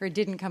 or it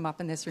didn't come up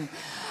in this room.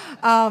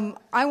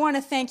 I want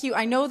to thank you.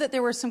 I know that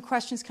there were some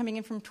questions coming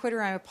in from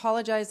Twitter. I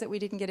apologize that we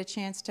didn't get a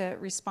chance to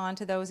respond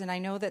to those, and I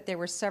know that there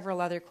were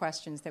several other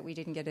questions that we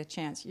didn't get a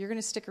chance. You're going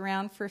to stick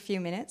around for a few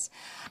minutes.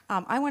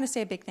 I want to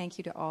say a big thank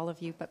you to all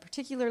of you, but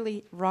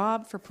particularly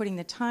Rob for putting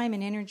the time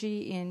and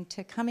energy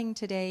into coming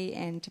today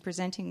and to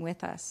presenting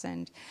with us.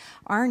 And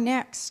our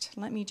next,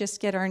 let me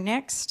just get our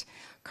next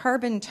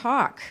Carbon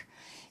Talk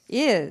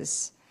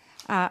is,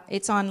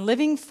 it's on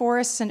Living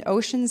Forests and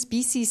Oceans,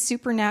 BC's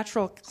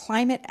Supernatural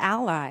Climate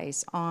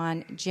Allies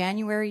on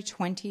January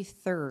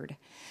 23rd.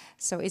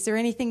 So is there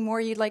anything more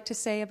you'd like to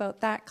say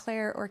about that,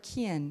 Claire or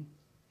Kian?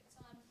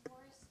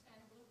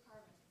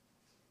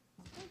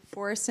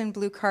 Forests and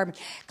blue carbon.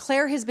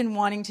 Claire has been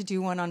wanting to do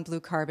one on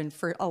blue carbon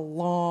for a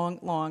long,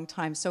 long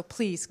time. So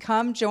please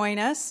come join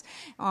us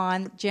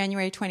on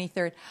January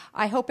 23rd.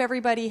 I hope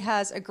everybody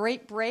has a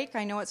great break.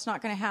 I know it's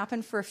not going to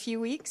happen for a few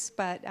weeks,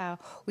 but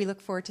we look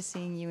forward to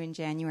seeing you in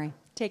January.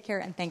 Take care,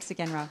 and thanks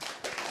again, Rob.